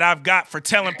silences that I've got for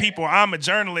telling people I'm a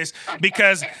journalist,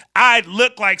 because I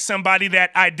look like somebody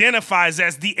that identifies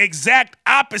as the exact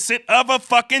opposite of a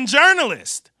fucking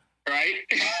journalist. Right?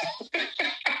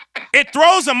 It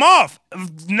throws them off.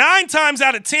 9 times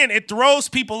out of 10, it throws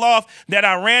people off that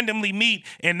I randomly meet,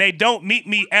 and they don't meet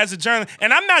me as a journalist.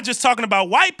 And I'm not just talking about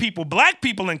white people, black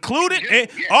people included,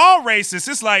 all races.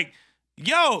 It's like,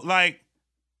 I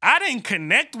didn't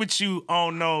connect with you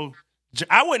on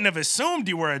I wouldn't have assumed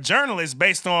you were a journalist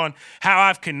based on how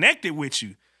I've connected with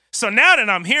you. So now that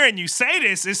I'm hearing you say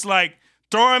this, it's like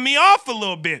throwing me off a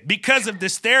little bit because of the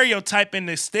stereotype and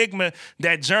the stigma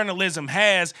that journalism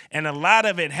has. And a lot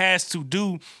of it has to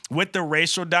do with the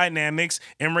racial dynamics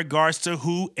in regards to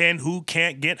who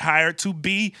can't get hired to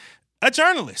be a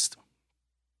journalist.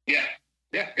 Yeah,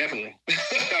 definitely.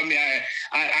 I mean,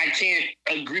 I can't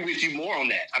agree with you more on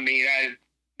that. I mean,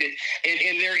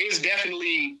 and there is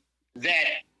definitely that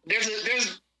there's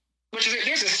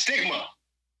a stigma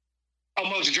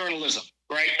amongst journalism,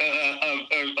 right?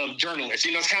 Of journalists.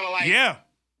 It's kind of like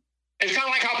It's kind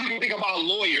of like how people think about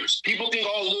lawyers. People think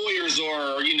all lawyers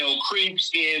are,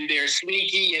 creeps and they're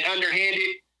sneaky and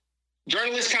underhanded.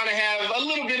 journalists kind of have a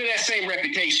little bit of that same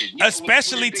reputation.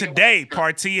 Especially today,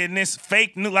 Party, in this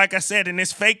fake news, like I said, in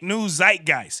this fake news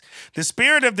zeitgeist. The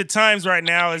spirit of the times right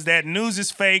now is that news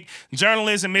is fake,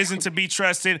 journalism isn't to be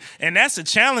trusted, and that's a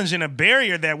challenge and a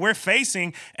barrier that we're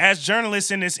facing as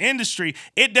journalists in this industry.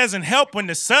 It doesn't help when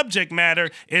the subject matter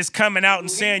is coming out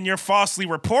and saying you're falsely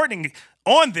reporting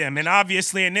on them, and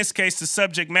obviously in this case, the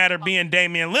subject matter being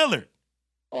Damian Lillard.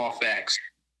 All facts.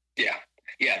 Yeah.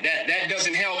 Yeah, that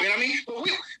doesn't help. And I mean, but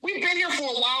we've been here for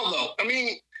a while, though. I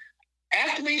mean,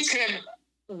 athletes have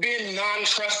been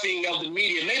non-trusting of the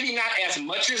media. Maybe not as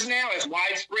much as now, as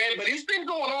widespread, but it's been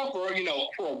going on for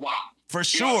a while. For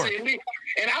sure.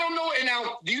 And I don't know. And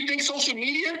now, do you think social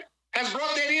media has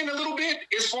brought that in a little bit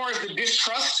as far as the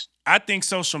distrust? I think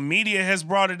social media has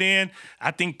brought it in.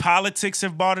 I think politics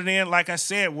have brought it in. Like I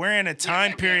said, we're in a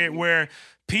time period where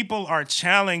people are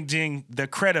challenging the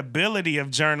credibility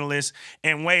of journalists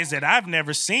in ways that I've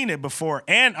never seen it before.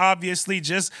 And obviously,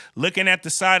 just looking at the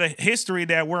side of history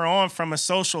that we're on from a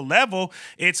social level,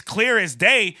 it's clear as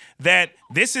day that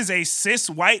this is a cis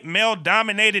white male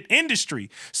dominated industry.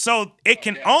 So it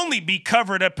can only be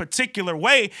covered a particular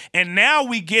way. And now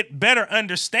we get better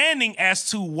understanding as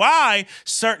to why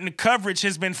certain coverage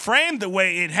has been framed the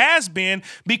way it has been,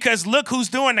 because look who's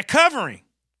doing the covering.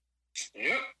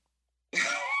 Yep.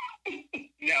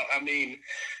 No, I mean,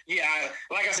 yeah,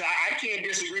 like I said, I can't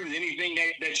disagree with anything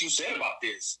that you said about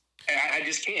this. I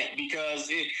just can't, because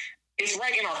it's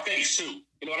right in our face, too.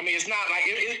 You know what I mean? It's not like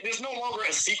there's no longer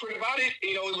a secret about it.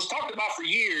 You know, it was talked about for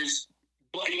years,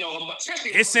 but,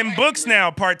 especially... It's in books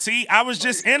now, Party. I was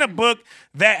just in a book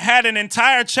that had an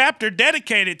entire chapter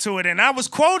dedicated to it, and I was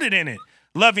quoted in it.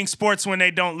 Loving sports when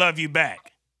they don't love you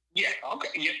back. Yeah, okay,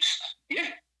 yeah.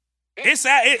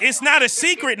 It's not a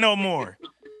secret no more.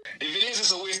 If it is,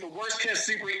 it's the worst kept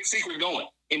secret going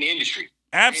in the industry.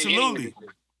 Absolutely.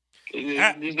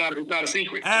 It's not a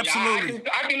secret. Absolutely. Yeah,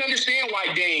 I can understand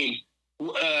why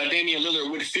Damian Lillard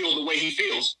would feel the way he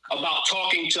feels about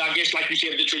talking to, I guess, like you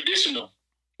said, the traditional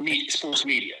sports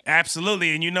media.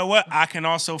 Absolutely. And you know what? I can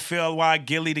also feel why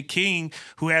Gillie the King,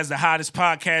 who has the hottest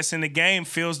podcast in the game,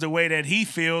 feels the way that he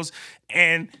feels.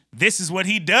 And this is what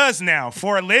he does now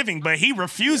for a living, but he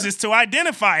refuses to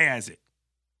identify as it.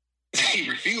 He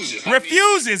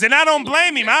refuses. And I don't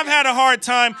blame him. I've had a hard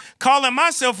time calling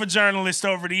myself a journalist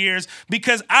over the years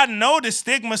because I know the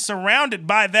stigma surrounded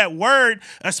by that word,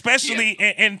 especially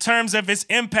in terms of its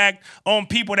impact on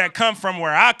people that come from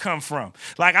where I come from.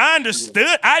 Like, I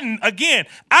understood.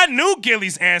 I knew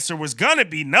Gillie's answer was going to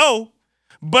be no,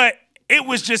 but it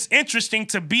was just interesting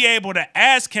to be able to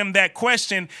ask him that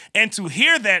question and to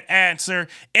hear that answer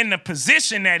in the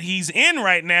position that he's in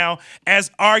right now as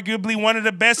arguably one of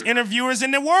the best interviewers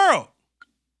in the world.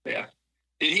 Yeah.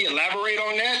 Did he elaborate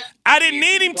on that? I didn't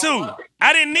need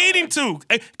him to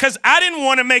because I didn't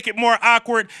want to make it more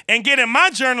awkward and get in my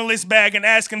journalist bag and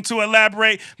ask him to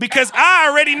elaborate because I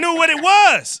already knew what it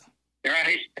was.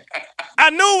 Right. I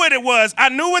knew what it was. I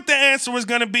knew what the answer was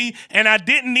going to be, and I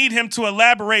didn't need him to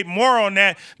elaborate more on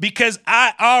that because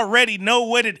I already know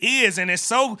what it is, and it's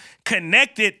so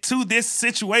connected to this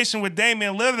situation with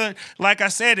Damian Lillard. Like I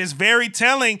said, it's very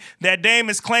telling that Dame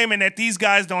is claiming that these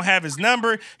guys don't have his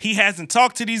number. He hasn't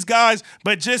talked to these guys,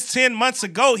 but just 10 months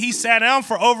ago, he sat down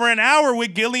for over an hour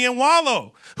with Gillie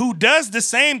Wallo, who does the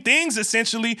same things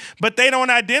essentially, but they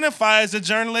don't identify as a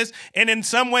journalist and in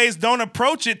some ways don't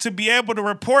approach it to be able to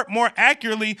report more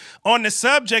accurately on the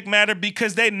subject matter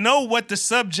because they know what the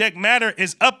subject matter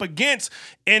is up against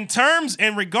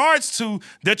in regards to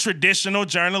the traditional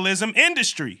journalism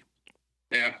industry.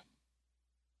 Yeah.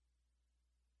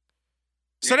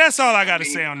 So that's all I got to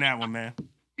say on that one, man.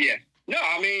 Yeah. No,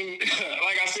 I mean,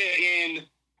 like I said,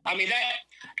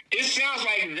 it sounds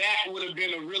like that would have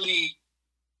been a really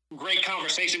great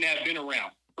conversation that had been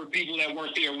around for people that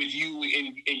weren't there with you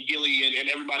and Gillie and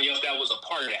everybody else that was a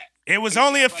part of that. It was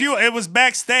only a few. It was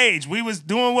backstage. We was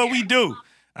doing what we do.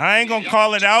 I ain't gonna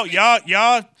call it out.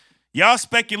 Y'all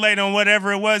speculate on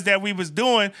whatever it was that we was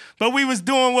doing, but we was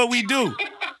doing what we do.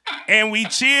 And we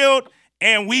chilled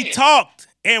and we talked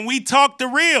the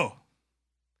real.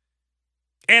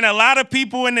 And a lot of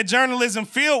people in the journalism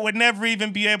field would never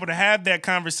even be able to have that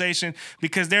conversation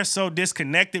because they're so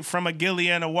disconnected from a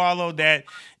Gillie and a Wallo that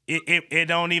it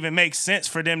don't even make sense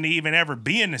for them to even ever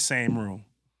be in the same room.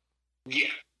 Yeah.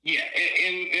 Yeah,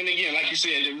 and again, like you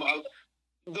said,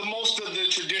 the most of the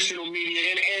traditional media,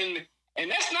 and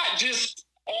that's not just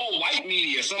all white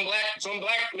media. Some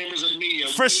black members of the media.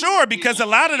 For sure, because a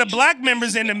lot of the black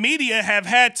members in the media have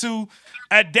had to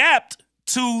adapt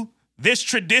to this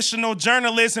traditional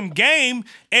journalism game,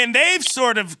 and they've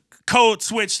sort of code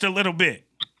switched a little bit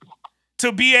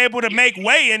to be able to make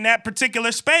way in that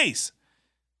particular space.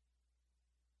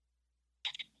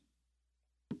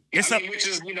 Which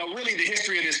is, really the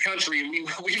history of this country.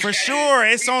 For sure.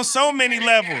 It's on so many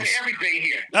levels. Everything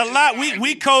here. A lot.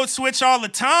 We code switch all the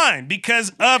time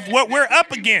because of what we're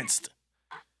up against.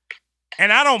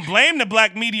 And I don't blame the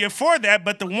black media for that,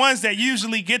 but the ones that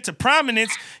usually get to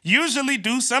prominence usually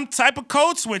do some type of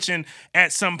code switching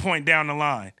at some point down the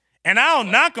line. And I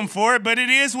don't knock them for it, but it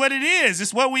is what it is.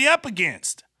 It's what we up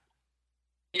against.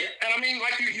 Yeah, and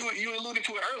like you alluded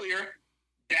to it earlier,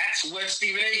 that's what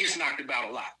Stephen A. gets knocked about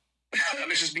a lot.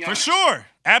 Let's just be honest. For sure.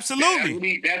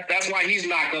 Absolutely. That's why he's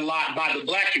knocked a lot by the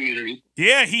black community.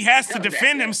 Yeah, he has to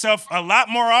defend himself a lot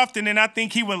more often than I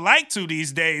think he would like to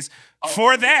these days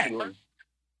for that.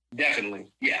 Definitely.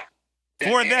 Yeah.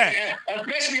 For that. And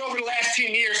especially over the last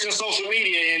 10 years since social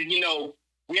media and,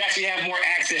 we actually have more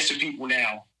access to people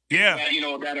now. Yeah.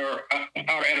 That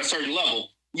are at a certain level.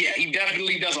 Yeah, he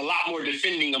definitely does a lot more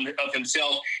defending of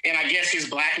himself. And I guess his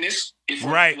blackness is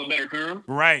for a better term.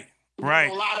 Right.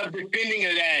 A lot of defending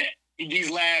of that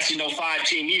these last,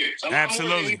 5-10 years. Absolutely.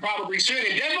 More than he probably should,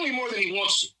 and definitely more than he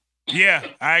wants to. Yeah,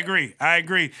 I agree.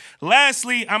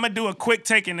 Lastly, I'm going to do a quick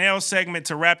take an L segment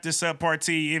to wrap this up, Part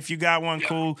T. If you got one,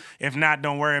 cool. If not,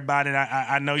 don't worry about it.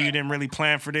 I know you didn't really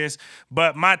plan for this,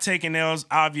 but my take an L's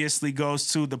obviously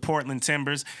goes to the Portland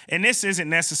Timbers. And this isn't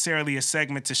necessarily a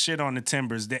segment to shit on the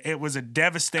Timbers. It was a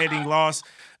devastating loss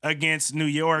against New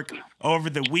York over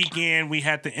the weekend. We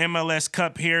had the MLS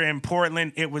Cup here in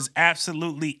Portland. It was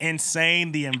absolutely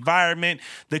insane. The environment,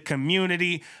 the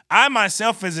community. I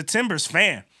myself, as a Timbers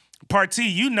fan, Part T,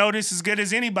 you know this as good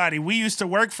as anybody. We used to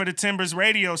work for the Timbers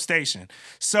radio station.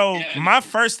 So my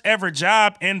first ever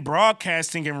job in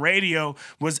broadcasting and radio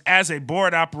was as a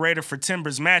board operator for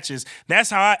Timbers matches.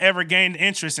 That's how I ever gained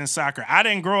interest in soccer. I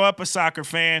didn't grow up a soccer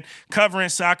fan, covering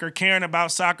soccer, caring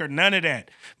about soccer, none of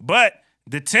that. But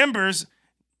the Timbers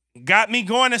got me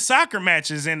going to soccer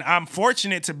matches, and I'm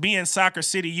fortunate to be in Soccer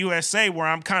City, USA, where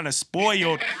I'm kind of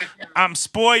spoiled. I'm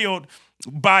spoiled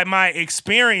by my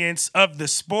experience of the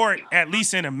sport, at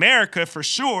least in America for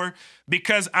sure,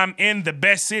 because I'm in the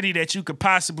best city that you could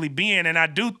possibly be in. And I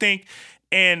do think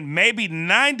in maybe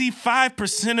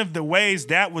 95% of the ways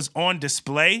that was on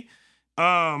display,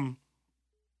 on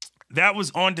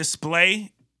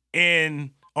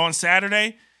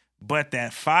Saturday. But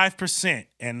that 5%,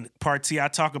 and Part T, I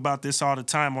talk about this all the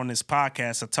time on this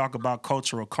podcast. I talk about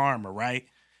cultural karma, right?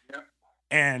 Yeah.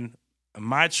 And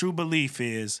my true belief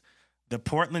is the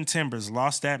Portland Timbers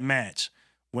lost that match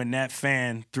when that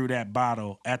fan threw that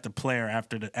bottle at the player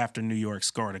after New York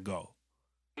scored a goal.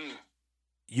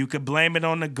 You could blame it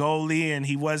on the goalie and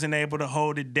he wasn't able to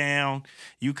hold it down.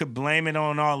 You could blame it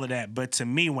on all of that. But to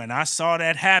me, when I saw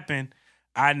that happen,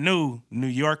 I knew New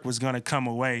York was going to come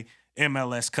away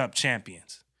MLS Cup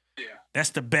champions. Yeah. That's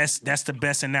the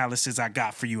best analysis I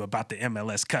got for you about the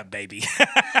MLS Cup, baby.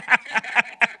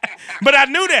 But I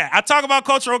knew that. I talk about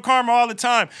cultural karma all the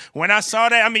time. When I saw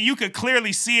that, I mean, you could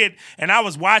clearly see it, and I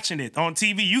was watching it on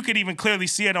TV. You could even clearly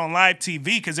see it on live TV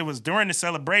because it was during the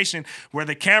celebration where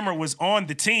the camera was on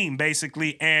the team,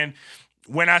 basically. And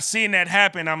when I seen that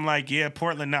happen, I'm like, yeah,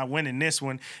 Portland not winning this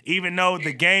one, even though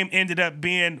the game ended up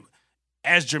being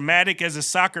as dramatic as a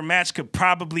soccer match could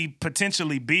probably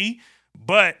potentially be.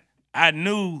 But I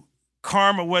knew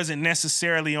karma wasn't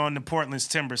necessarily on the Portland's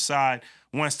Timbers side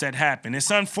once that happened. It's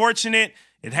unfortunate.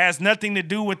 It has nothing to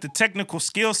do with the technical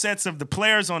skill sets of the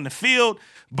players on the field,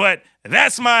 but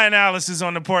that's my analysis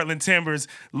on the Portland Timbers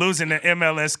losing the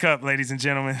MLS Cup, ladies and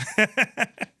gentlemen. God,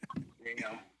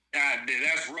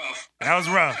 that's rough. That was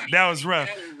rough. That was rough.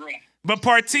 But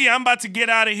Part T, I'm about to get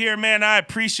out of here, man. I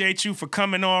appreciate you for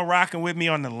coming on, rocking with me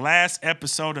on the last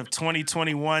episode of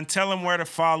 2021. Tell them where to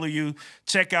follow you.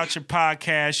 Check out your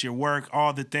podcast, your work,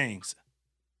 all the things.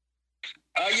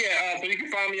 So you can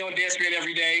find me on Deadspin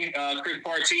every day. Chris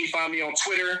Partee. Find me on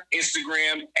Twitter,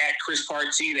 Instagram at Chris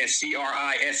Partee. That's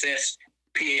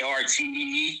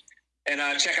CRISSPARTEE.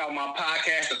 And check out my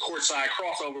podcast, The Courtside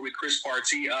Crossover with Chris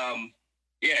Partee.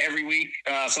 Every week.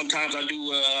 Sometimes I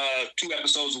do 2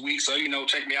 episodes a week. So,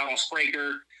 check me out on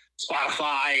Spreaker,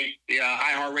 Spotify,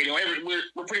 iHeartRadio.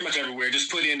 We're pretty much everywhere. Just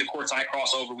put in The Courtside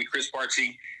Crossover with Chris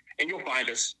Partee, and you'll find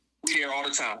us. We're here all the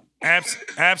time.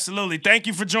 Absolutely. Thank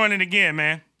you for joining again,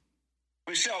 man.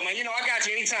 For sure, man. I got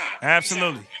you anytime.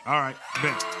 Absolutely. All right.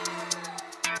 Bet.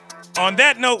 On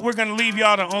that note, we're going to leave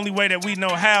y'all the only way that we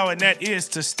know how, and that is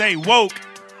to stay woke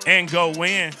and go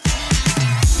win.